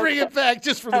 I'll bring it back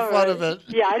just for the fun of it.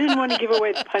 Yeah, I didn't want to give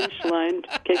away the punchline in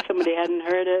case somebody hadn't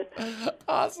heard it.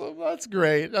 Awesome. That's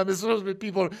great. I mean, supposed to be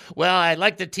people, well, I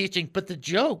like the teaching, but the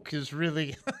joke is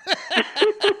really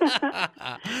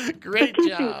great the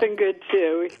job. teaching's been good,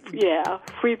 too. Yeah,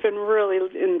 we've been really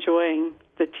enjoying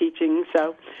the teaching.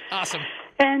 So awesome.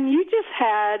 And you just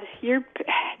had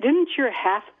didn't your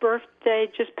half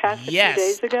birthday just pass a few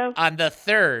days ago? On the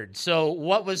 3rd. So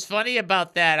what was funny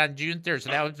about that on June 3rd, so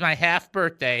that was my half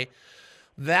birthday,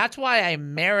 That's why I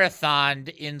marathoned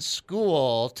in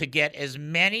school to get as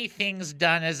many things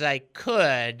done as I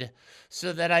could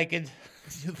so that I could,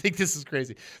 you think this is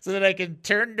crazy, so that I can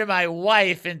turn to my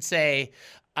wife and say,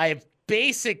 I've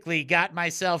basically got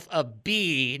myself a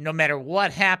B no matter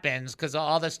what happens because of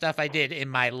all the stuff I did in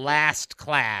my last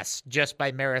class just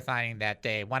by marathoning that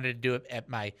day. I wanted to do it at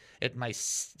my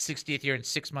 60th year and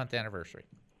 6-month anniversary.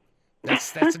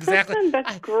 That's exactly.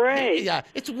 That's great. Yeah,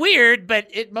 it's weird, but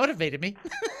it motivated me,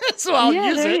 so I'll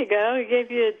use it. There you go. It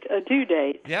gave you a due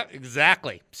date. Yep,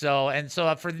 exactly. So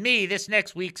for me, this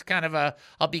next week's kind of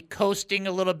I'll be coasting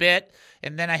a little bit,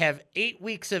 and then I have 8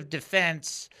 weeks of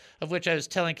defense, of which I was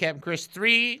telling Captain Chris,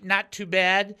 3 not too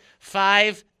bad,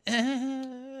 5.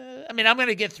 I mean, I'm going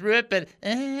to get through it, but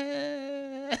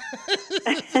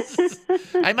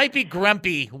I might be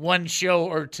grumpy one show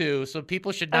or two, so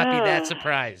people should not be that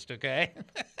surprised, okay?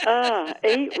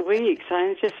 8 weeks.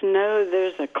 I just know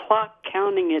there's a clock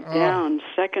counting it down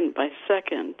second by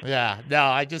second. Yeah,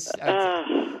 no,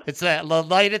 it's that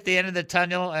light at the end of the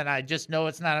tunnel, and I just know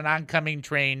it's not an oncoming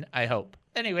train, I hope.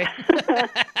 Anyway.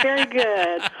 Very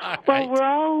good. Well, we're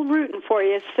all rooting for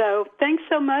you. So thanks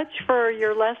so much for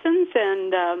your lessons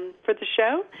and for the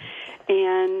show.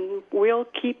 And we'll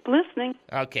keep listening.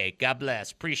 Okay. God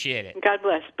bless. Appreciate it. God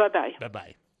bless. Bye-bye.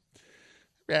 Bye-bye.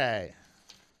 Right.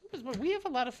 We have a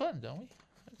lot of fun, don't we?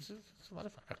 It's a lot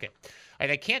of fun. Okay. All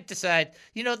right. I can't decide.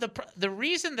 You know, the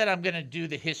reason that I'm going to do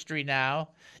the history now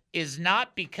is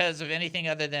not because of anything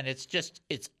other than it's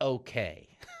okay.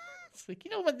 It's like,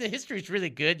 you know, when the history is really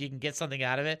good, you can get something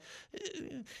out of it.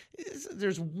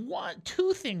 There's 2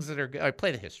 things that are good. All right,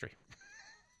 play the history.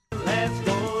 Let's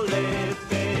go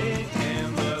living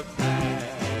in the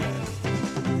past.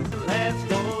 Let's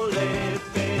go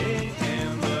living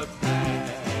in the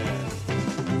past.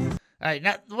 All right,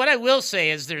 now what I will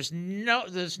say is there's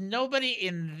nobody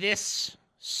in this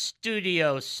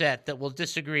studio set that will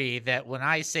disagree that when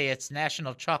I say it's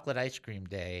National Chocolate Ice Cream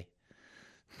Day,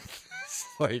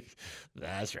 like,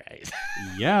 that's right.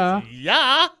 Yeah.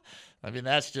 Yeah. I mean,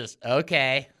 that's just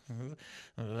okay.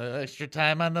 Extra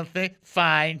time on the thing,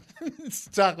 fine. It's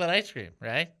chocolate ice cream,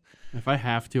 right? If I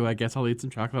have to, I guess I'll eat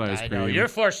some chocolate ice cream. I know, you're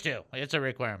forced to. It's a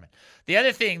requirement. The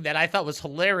other thing that I thought was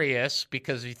hilarious,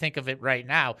 because you think of it right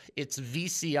now, it's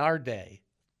VCR Day.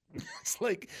 It's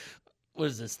like, what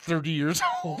is this, 30 years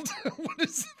old? What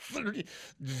is 30?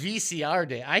 VCR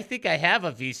Day. I think I have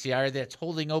a VCR that's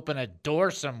holding open a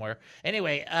door somewhere.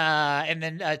 Anyway, and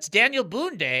then it's Daniel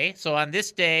Boone Day. So on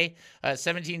this day,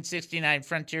 1769,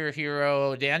 frontier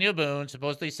hero Daniel Boone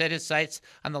supposedly set his sights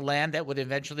on the land that would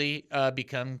eventually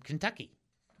become Kentucky.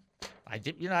 I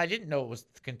didn't know it was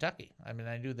Kentucky. I mean,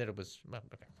 I knew that it was. Well,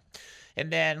 okay. And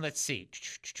then, let's see,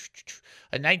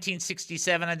 in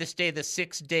 1967, on this day, the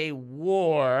Six-Day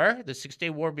War. The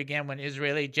Six-Day War began when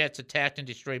Israeli jets attacked and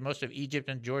destroyed most of Egypt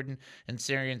and Jordan and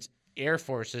Syrian's air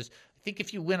forces. I think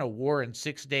if you win a war in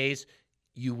 6 days,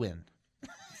 you win.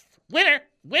 Winner.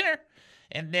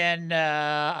 And then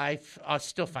I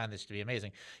still find this to be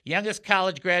amazing. Youngest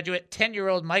college graduate,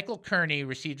 10-year-old Michael Kearney,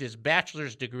 received his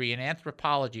bachelor's degree in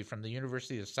anthropology from the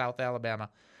University of South Alabama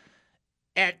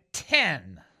at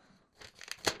 10.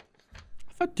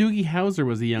 I thought Doogie Howser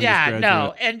was the youngest graduate. Yeah,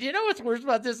 no. And you know what's worse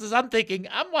about this is I'm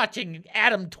watching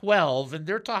Adam 12, and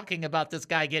they're talking about this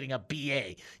guy getting a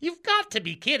BA. You've got to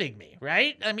be kidding me,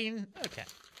 right? I mean, okay.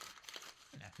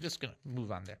 Yeah, I'm just going to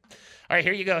move on there. All right,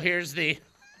 here you go. Here's the...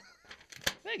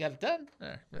 I got it done.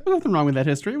 There's nothing wrong with that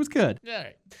history. It was good. All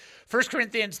right. 1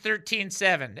 Corinthians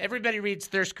 13:7. Everybody reads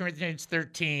 1 Corinthians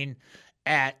 13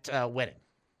 at wedding.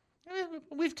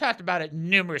 We've talked about it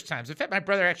numerous times. In fact, my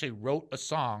brother actually wrote a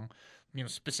song,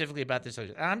 specifically about this.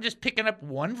 I'm just picking up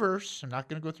one verse. I'm not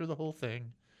going to go through the whole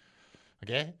thing.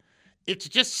 Okay? It's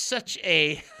just such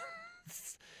a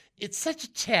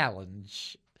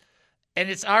challenge. And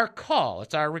it's our call.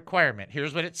 It's our requirement.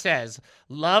 Here's what it says.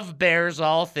 Love bears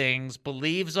all things,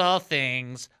 believes all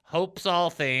things, hopes all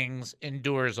things,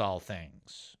 endures all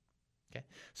things. Okay?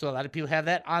 So a lot of people have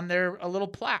that on a little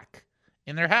plaque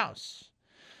in their house.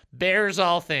 Bears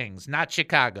all things, not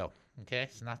Chicago. Okay?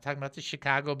 It's not talking about the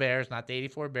Chicago Bears, not the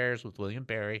 84 Bears with William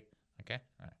Berry. Okay?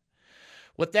 All right.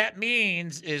 What that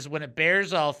means is when it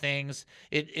bears all things,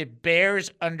 it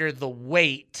bears under the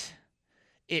weight.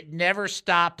 It never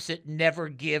stops. It never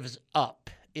gives up.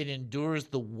 It endures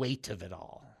the weight of it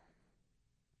all.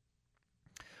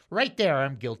 Right there,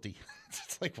 I'm guilty.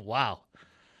 It's like, wow.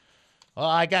 Well,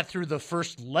 I got through the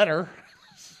first letter.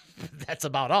 That's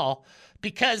about all.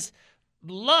 Because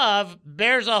love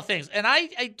bears all things. And I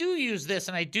do use this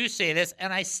and I do say this,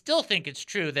 and I still think it's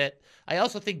true that I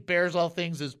also think bears all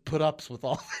things is put ups with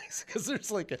all things, because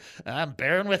there's like I'm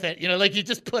bearing with it, like you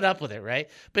just put up with it, right?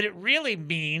 But it really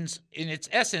means, in its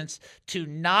essence, to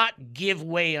not give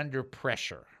way under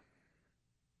pressure.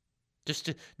 Just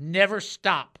to never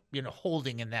stop,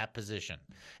 holding in that position.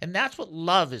 And that's what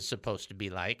love is supposed to be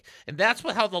like. And that's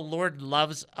how the Lord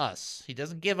loves us. He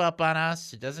doesn't give up on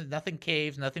us. Nothing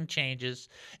caves, nothing changes.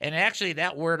 And actually,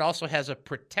 that word also has a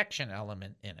protection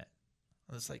element in it.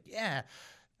 It's like, yeah,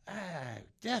 I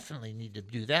definitely need to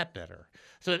do that better.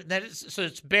 So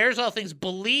it bears all things,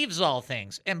 believes all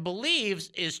things. And believes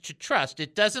is to trust.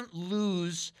 It doesn't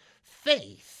lose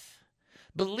faith.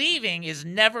 Believing is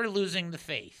never losing the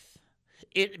faith.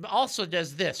 It also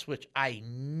does this, which I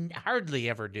hardly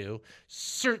ever do.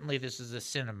 Certainly this is a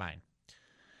sin of mine.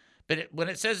 But when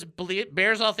it says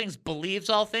bears all things, believes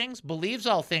all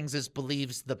things is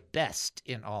believes the best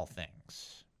in all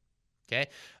things. Okay?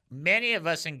 Many of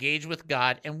us engage with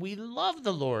God, and we love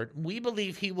the Lord. We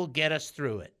believe he will get us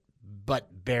through it,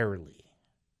 but barely.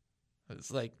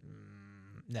 It's like,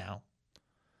 no.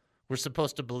 We're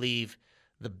supposed to believe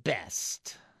the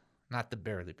best. Not the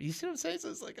barely. But you see what I'm saying? So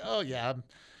it's like, oh, yeah, I'm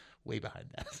way behind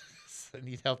that. I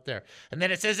need help there. And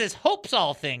then it says this, hopes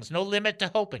all things, no limit to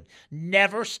hoping.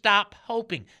 Never stop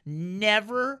hoping.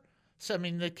 Never. So,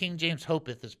 the King James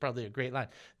hopeth is probably a great line.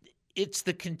 It's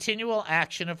the continual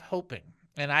action of hoping.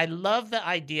 And I love the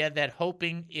idea that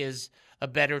hoping is a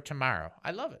better tomorrow.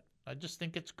 I love it. I just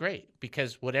think it's great,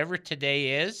 because whatever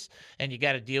today is, and you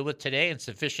got to deal with today, and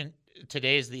sufficient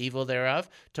today is the evil thereof,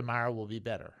 tomorrow will be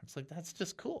better. It's like, that's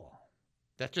just cool.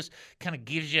 That just kind of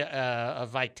gives you a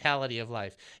vitality of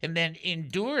life. And then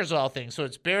endures all things. So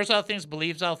it's bears all things,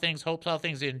 believes all things, hopes all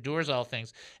things, endures all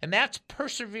things. And that's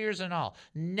perseveres in all.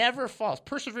 Never falls.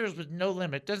 Perseveres with no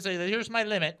limit. Doesn't say, here's my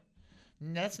limit.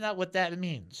 That's not what that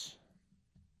means.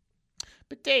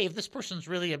 But Dave, this person's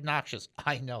really obnoxious.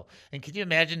 I know. And can you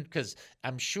imagine? Because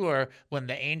I'm sure when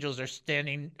the angels are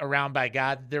standing around by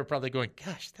God, they're probably going,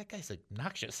 gosh, that guy's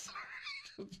obnoxious.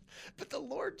 But the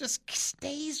Lord just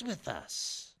stays with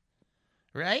us,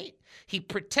 right? He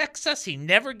protects us. He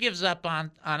never gives up on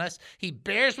us. He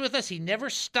bears with us. He never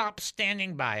stops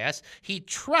standing by us. He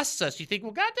trusts us. You think,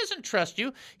 well, God doesn't trust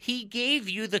you. He gave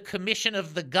you the commission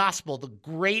of the gospel, the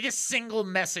greatest single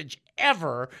message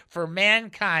ever for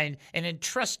mankind, and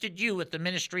entrusted you with the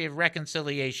ministry of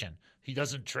reconciliation. He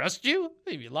doesn't trust you?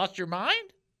 Have you lost your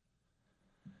mind?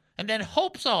 And then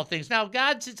hopes all things. Now,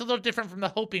 God's, it's a little different from the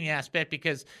hoping aspect,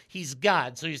 because he's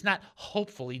God, so he's not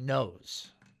hopeful, he knows.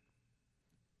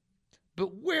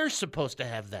 But we're supposed to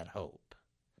have that hope.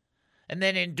 And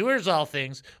then endures all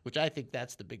things, which I think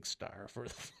that's the big star for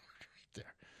the Lord right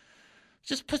there.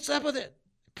 Just puts up with it.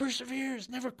 Perseveres,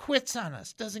 never quits on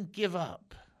us, doesn't give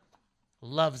up.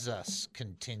 Loves us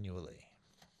continually.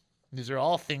 These are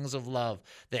all things of love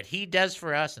that he does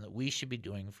for us and that we should be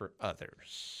doing for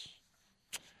others.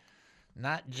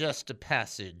 Not just a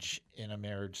passage in a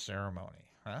marriage ceremony,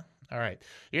 huh? All right.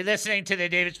 You're listening to the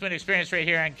David Spoon Experience right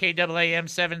here on KAAM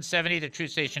 770, the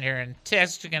Truth Station here in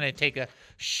Test. We're going to take a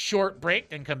short break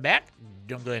and come back.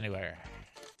 Don't go anywhere.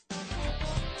 Most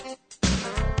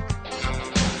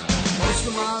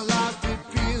of my life it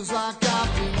feels like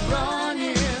I've been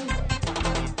running.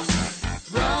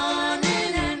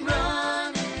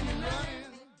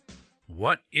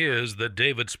 What is the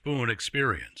David Spoon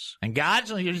Experience? And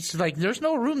God's it's like, there's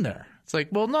no room there. It's like,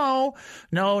 well, no.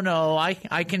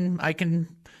 I can,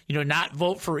 not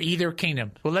vote for either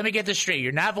kingdom. Well, let me get this straight.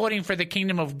 You're not voting for the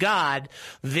kingdom of God.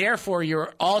 Therefore,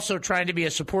 you're also trying to be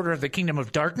a supporter of the kingdom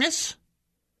of darkness?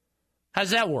 How's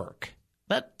that work?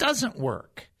 That doesn't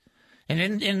work.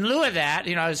 And in lieu of that,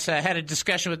 I had a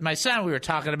discussion with my son. We were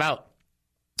talking about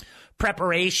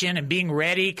preparation and being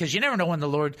ready, because you never know when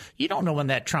you don't know when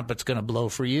that trumpet's going to blow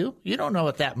for you. You don't know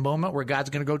at that moment where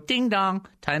God's going to go, ding dong,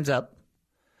 time's up.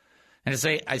 And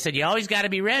I said, you always got to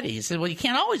be ready. He said, well, you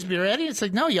can't always be ready. It's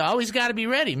like, no, you always got to be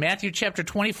ready. Matthew chapter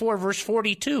 24, verse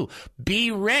 42.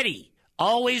 Be ready.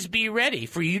 Always be ready,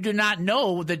 for you do not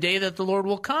know the day that the Lord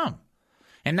will come.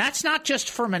 And that's not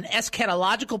just from an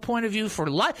eschatological point of view for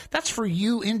life. That's for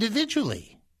you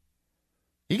individually.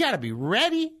 You got to be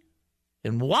ready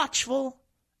and watchful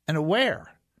and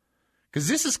aware, because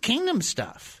this is kingdom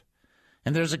stuff.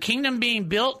 And there's a kingdom being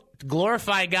built to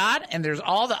glorify God, and there's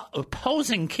all the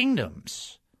opposing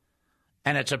kingdoms.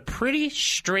 And it's a pretty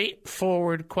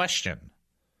straightforward question.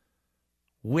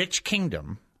 Which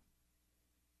kingdom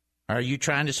are you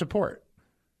trying to support?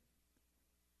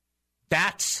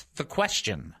 That's the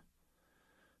question.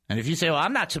 And if you say, well,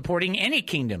 I'm not supporting any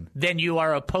kingdom, then you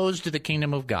are opposed to the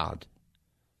kingdom of God.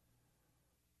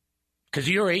 Because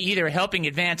you're either helping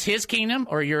advance his kingdom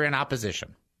or you're in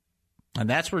opposition. And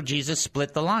that's where Jesus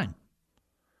split the line.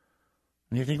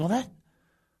 And you think, well,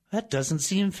 that doesn't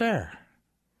seem fair.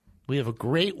 We have a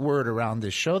great word around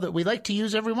this show that we like to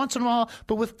use every once in a while,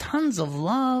 but with tons of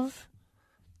love.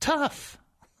 Tough.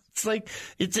 It's like,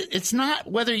 it's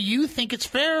not whether you think it's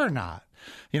fair or not.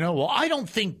 Well, I don't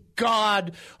think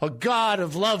God, a God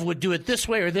of love, would do it this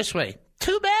way or this way.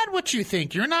 Too bad what you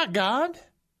think. You're not God.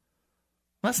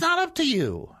 That's not up to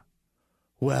you.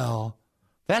 Well,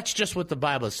 that's just what the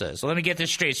Bible says. So let me get this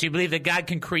straight. So you believe that God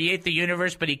can create the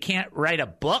universe, but he can't write a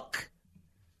book?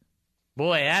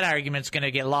 Boy, that argument's going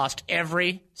to get lost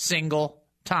every single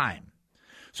time.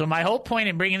 So my whole point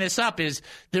in bringing this up is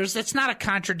it's not a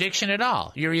contradiction at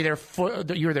all. You're either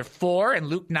for in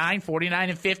Luke 9, 49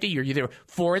 and 50, you're either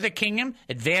for the kingdom,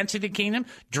 advancing the kingdom,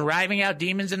 driving out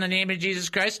demons in the name of Jesus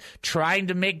Christ, trying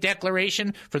to make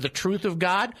declaration for the truth of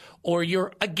God, or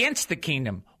you're against the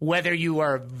kingdom, whether you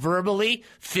are verbally,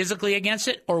 physically against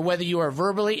it, or whether you are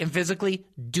verbally and physically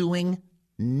doing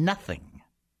nothing.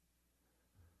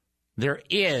 There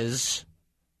is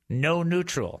no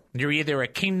neutral. You're either a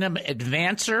kingdom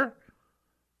advancer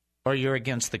or you're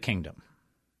against the kingdom.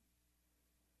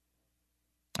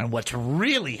 And what's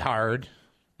really hard,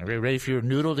 are you ready for your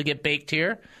noodle to get baked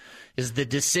here, is the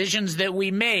decisions that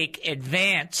we make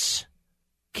advance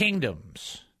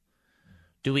kingdoms.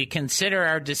 Do we consider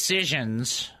our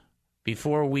decisions,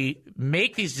 before we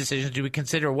make these decisions, do we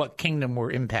consider what kingdom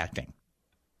we're impacting?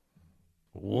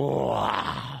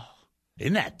 Wow.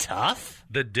 Isn't that tough?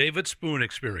 The David Spoon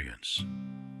Experience.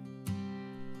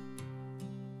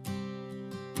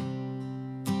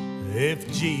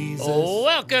 If Jesus...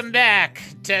 Welcome back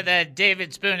to the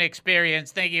David Spoon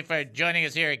Experience. Thank you for joining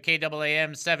us here at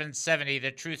KAAM 770,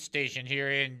 the truth station here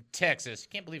in Texas.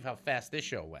 Can't believe how fast this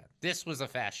show went. This was a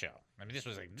fast show. I mean, this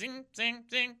was like zing, zing,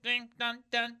 zing, zing, dun,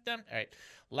 dun, dun. All right.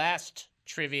 Last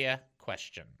trivia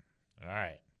question. All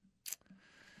right.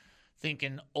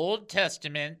 Thinking Old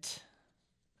Testament...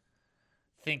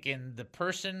 thinking the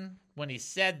person, when he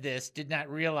said this, did not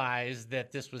realize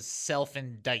that this was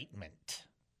self-indictment.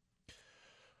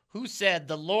 Who said,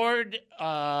 "The Lord,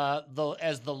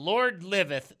 as the Lord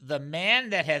liveth, the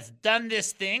man that has done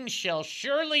this thing shall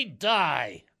surely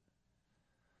die"?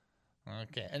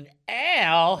 Okay, and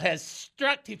Al has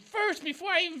struck me first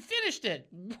before I even finished it.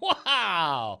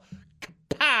 Wow!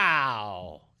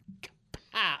 Kapow!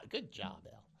 Kapow! Good job,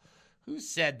 Al. Who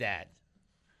said that?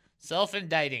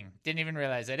 Self-indicting. Didn't even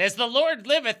realize it. "As the Lord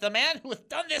liveth, the man who hath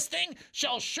done this thing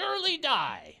shall surely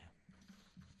die."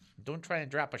 Don't try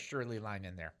and drop a surely line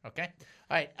in there, okay?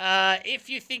 All right. If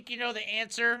you think you know the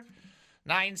answer,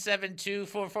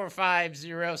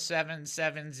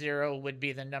 972-445-0770 would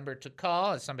be the number to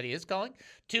call, as somebody is calling.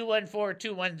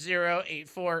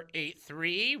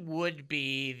 214-210-8483 would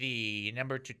be the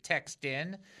number to text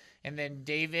in. And then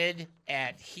David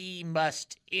at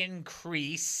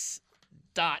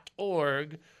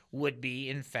hemustincrease.org would be,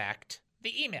 in fact,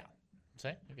 the email.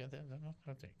 Say, you got that?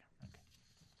 Okay.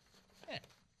 Yeah.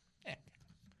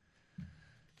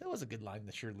 That was a good line,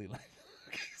 the Shirley line.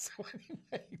 Okay, so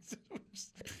anyways,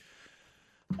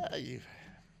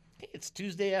 it's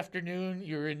Tuesday afternoon.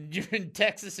 You're in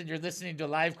Texas and you're listening to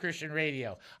live Christian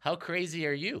radio. How crazy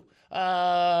are you?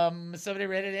 Somebody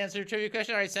ready to answer a trivia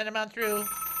question? All right, send them on through.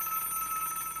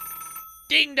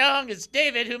 Ding dong, it's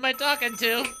David. Who am I talking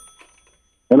to?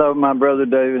 Hello, my brother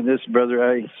David. This is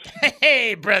Brother Ace.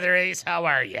 Hey, Brother Ace. How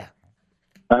are you?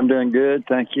 I'm doing good.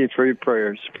 Thank you for your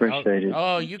prayers. Appreciate it.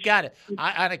 Oh, you got it.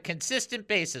 On a consistent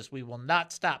basis, we will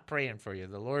not stop praying for you.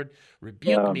 The Lord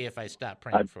rebuke me if I stop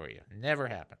praying for you. Never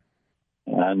happen.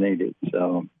 I need it,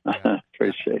 so I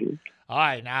appreciate it. All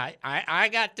right, now I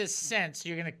got this sense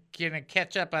you're gonna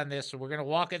catch up on this, so we're gonna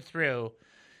walk it through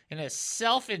in a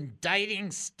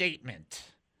self-indicting statement.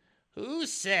 Who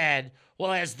said,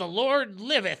 "Well, as the Lord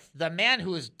liveth, the man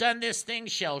who has done this thing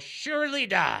shall surely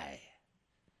die"?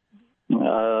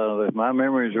 If my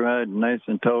memory's right,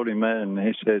 Nathan told him that, and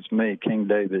he says me, King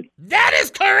David. That is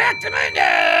correct,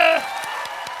 Amanda!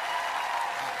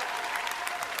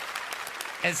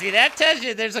 And see, that tells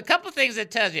you, there's a couple things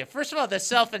that tells you. First of all, the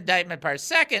self-indictment part.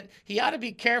 Second, he ought to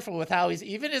be careful with how he's,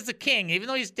 even as a king, even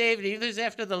though he's David, even though he's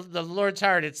after the Lord's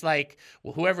heart, it's like,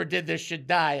 well, whoever did this should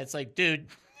die. It's like, dude,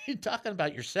 you're talking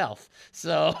about yourself.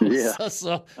 So, yeah.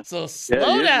 so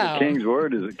slow down. The king's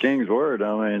word is a king's word.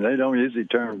 I mean, they don't usually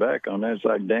turn back on that. It's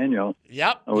like Daniel.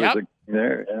 Yep. Was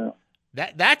there, yeah.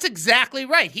 That's exactly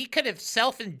right. He could have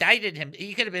self-indicted him.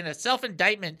 He could have been a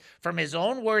self-indictment from his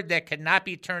own word that could not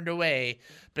be turned away.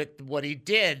 But what he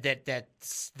did,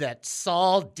 that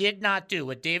Saul did not do,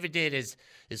 what David did is,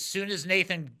 as soon as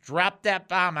Nathan dropped that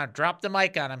bomb on, dropped the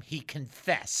mic on him, he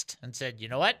confessed and said, "You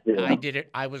know what? Yeah. I did it.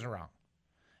 I was wrong."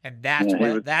 And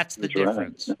that's the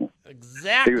difference. Right.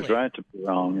 Exactly. He was right to be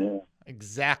wrong, yeah.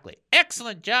 Exactly.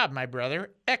 Excellent job, my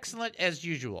brother. Excellent as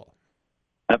usual.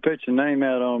 I put your name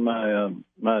out on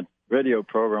my radio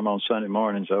program on Sunday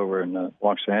mornings over in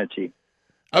Waxahachie.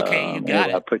 Okay, you got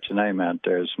it. I put your name out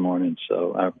there this morning.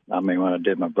 So, when I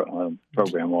did my program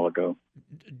a while ago.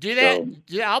 Do that. So,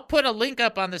 yeah, I'll put a link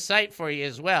up on the site for you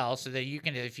as well, so that you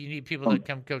can, if you need people to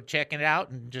come go checking it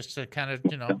out and just to kind of,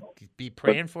 be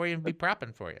praying for you and be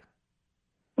propping for you.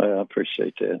 Well, I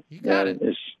appreciate that. You got it.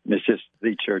 It's just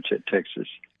the church at Texas.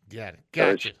 Got it.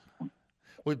 Gotcha.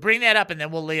 We bring that up and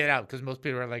then we'll lay it out because most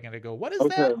people are like going to go, "What is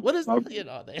that? What is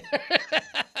that?"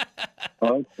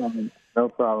 Well, no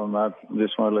problem. I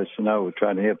just want to let you know we're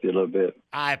trying to help you a little bit.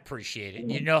 I appreciate it.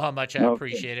 You know how much I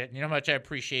appreciate it. You know how much I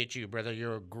appreciate you, brother.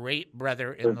 You're a great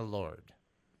brother in the Lord.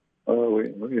 Well,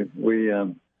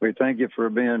 we thank you for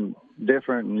being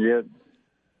different and yet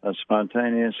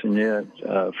spontaneous and yet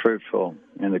fruitful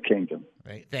in the kingdom.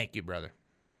 Right. Thank you, brother.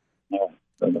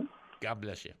 God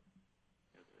bless you.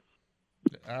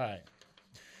 All right.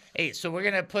 Hey, so we're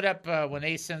going to put up, when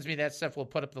Ace sends me that stuff, we'll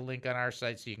put up the link on our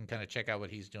site so you can kind of check out what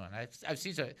he's doing. I've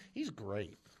seen he's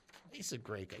great. He's a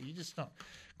great guy. You just don't,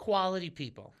 quality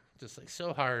people, just like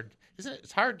so hard. Isn't it?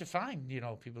 It's hard to find,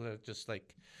 people that just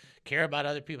like care about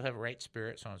other people, have a right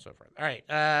spirit, so on and so forth. All right.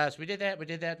 So we did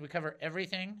that. We cover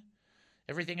everything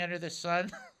under the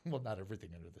sun. Well, not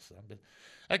everything under the sun, but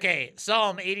okay.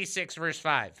 Psalm 86, verse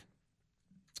 5.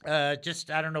 I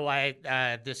don't know why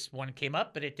this one came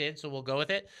up, but it did, so we'll go with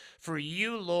it. For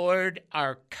you, Lord,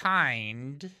 are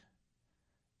kind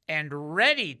and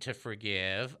ready to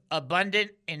forgive,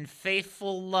 abundant in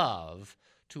faithful love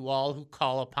to all who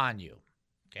call upon you.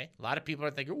 Okay, a lot of people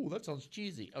are thinking, "Oh, that sounds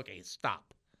cheesy." Okay,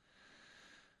 stop.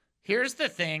 Here's the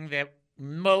thing that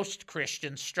most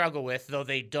Christians struggle with, though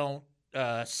they don't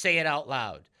say it out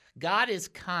loud. God is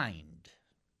kind.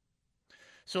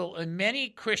 So in many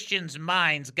Christians'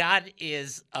 minds, God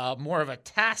is more of a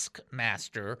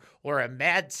taskmaster or a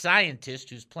mad scientist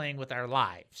who's playing with our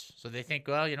lives. So they think,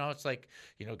 well, it's like,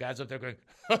 God's up there going,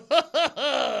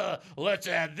 let's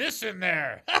add this in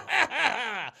there.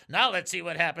 Now let's see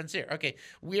what happens here. Okay,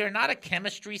 we are not a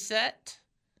chemistry set,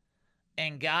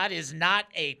 and God is not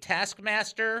a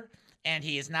taskmaster, and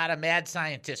he is not a mad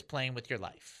scientist playing with your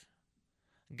life.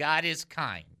 God is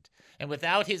kind. And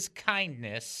without his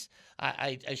kindness,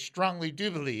 I strongly do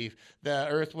believe the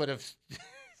earth would have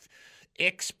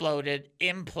exploded,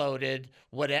 imploded,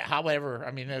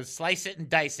 however. Slice it and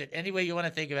dice it. Any way you want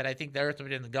to think of it, I think the earth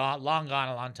would have been long gone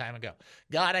a long time ago.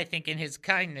 God, I think, in his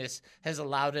kindness has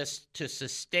allowed us to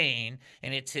sustain,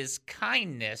 and it's his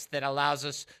kindness that allows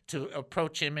us to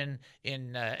approach him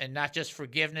in not just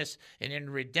forgiveness and in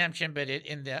redemption, but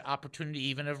in the opportunity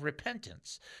even of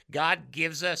repentance. God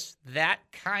gives us that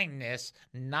kindness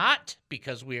not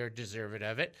because we are deserving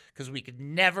of it, because we could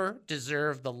never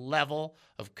deserve the level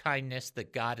of kindness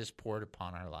that God has poured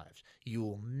upon our lives. You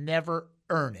will never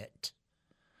earn it.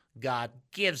 God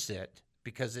gives it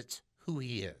because it's who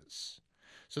he is.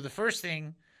 So the first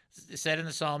thing said in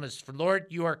the psalm is, for Lord,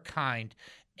 you are kind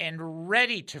and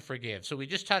ready to forgive. So we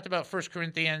just talked about 1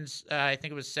 Corinthians, I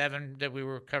think it was 7 that we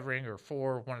were covering, or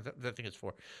 4, I think it's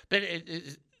 4. But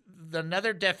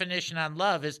another definition on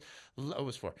love it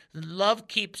was 4. Love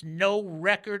keeps no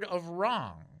record of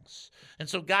wrongs. And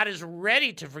so God is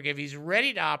ready to forgive. He's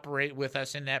ready to operate with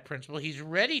us in that principle. He's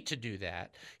ready to do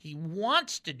that. He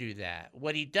wants to do that.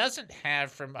 What he doesn't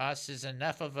have from us is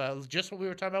enough of just what we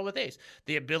were talking about with Ace,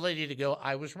 the ability to go,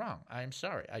 I was wrong. I'm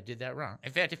sorry. I did that wrong.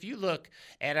 In fact, if you look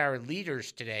at our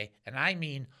leaders today, and I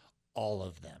mean all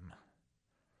of them,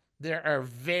 there are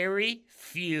very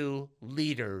few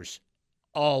leaders,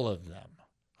 all of them,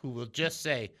 who will just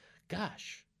say,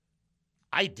 gosh,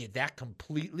 I did that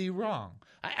completely wrong.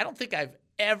 I don't think I've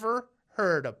ever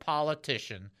heard a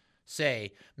politician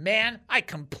say, man, I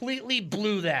completely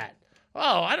blew that.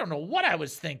 Oh, I don't know what I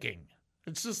was thinking.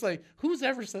 It's just like, who's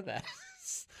ever said that?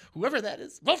 Whoever that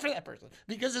is, vote for that person.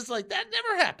 Because it's like, that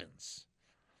never happens.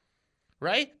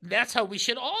 Right? That's how we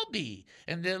should all be.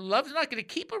 And the love's not going to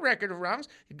keep a record of wrongs.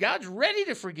 God's ready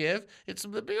to forgive.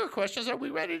 The bigger question is, are we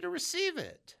ready to receive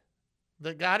it?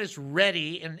 That God is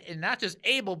ready and not just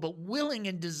able, but willing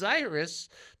and desirous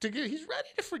to give. He's ready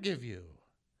to forgive you.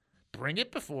 bring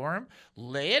it before him,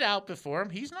 lay it out before him.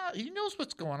 He knows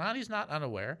what's going on. He's not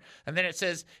unaware. And then it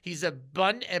says he's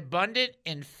abundant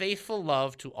in faithful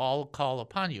love to all who call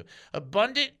upon you.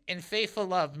 Abundant in faithful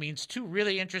love means two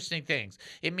really interesting things.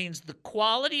 It means the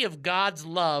quality of God's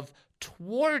love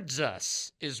towards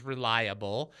us is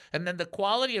reliable, and then the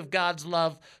quality of God's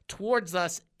love towards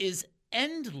us is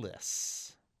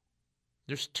endless.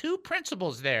 There's two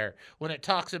principles there when it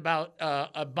talks about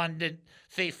abundant,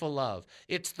 faithful love.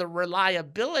 It's the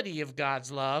reliability of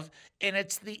God's love, and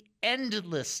it's the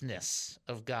endlessness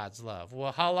of God's love.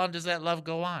 Well, how long does that love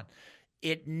go on?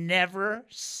 It never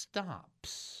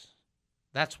stops.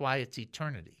 That's why it's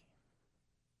eternity.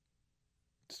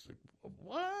 It's like,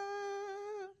 what?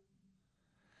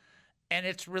 And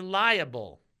it's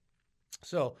reliable.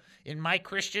 So in my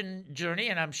Christian journey,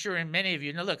 and I'm sure in many of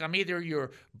you, now look, I'm either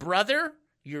your brother,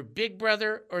 your big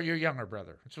brother, or your younger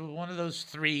brother. It's one of those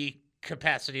three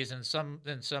capacities in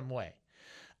some way.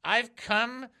 I've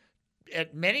come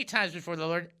at many times before the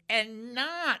Lord and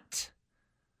not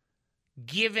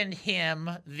given him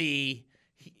the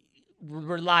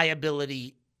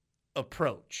reliability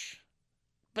approach.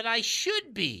 But I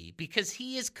should be, because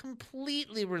he is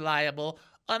completely reliable,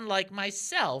 unlike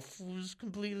myself, who's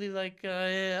completely like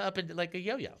up and like a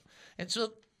yo-yo. And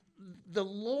so the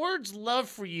Lord's love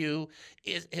for you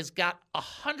has got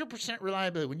 100%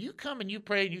 reliability. When you come and you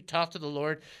pray and you talk to the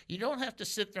Lord, you don't have to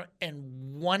sit there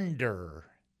and wonder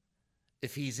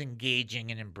if he's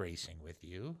engaging and embracing with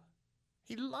you.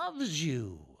 He loves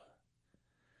you.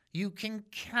 You can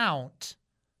count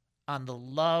on the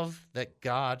love that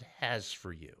God has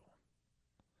for you.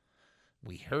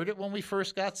 We heard it when we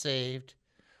first got saved.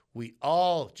 We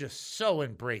all just so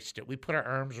embraced it. We put our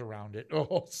arms around it.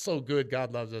 Oh, so good.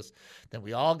 God loves us. Then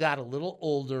we all got a little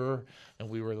older, and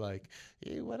we were like,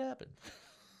 hey, what happened?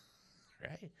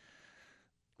 Right?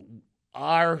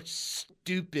 Our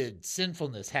stupid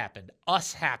sinfulness happened.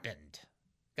 Us happened.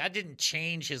 God didn't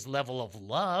change his level of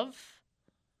love.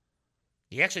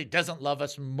 He actually doesn't love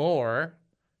us more.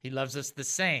 He loves us the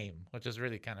same, which is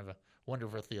really kind of a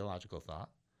wonderful theological thought.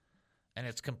 And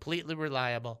it's completely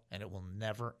reliable, and it will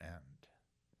never end.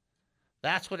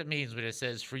 That's what it means when it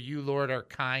says, for you, Lord, are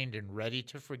kind and ready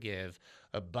to forgive,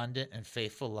 abundant and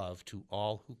faithful love to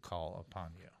all who call upon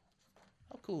you.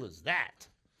 How cool is that?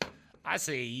 I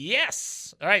say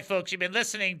yes. All right, folks, you've been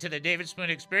listening to the David Spoon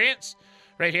Experience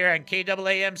right here on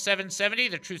KAAM 770,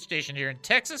 the truth station here in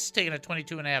Texas. Taking a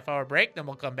 22.5-hour break, then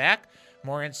we'll come back.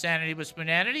 More Insanity with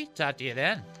Spoonanity. Talk to you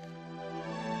then.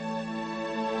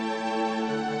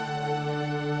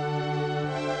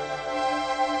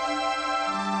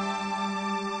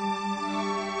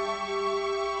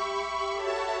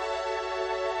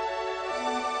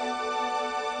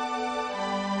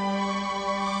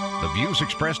 The views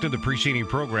expressed in the preceding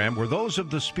program were those of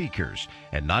the speakers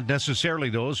and not necessarily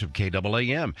those of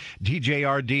KAAM,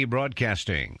 DJRD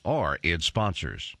Broadcasting, or its sponsors.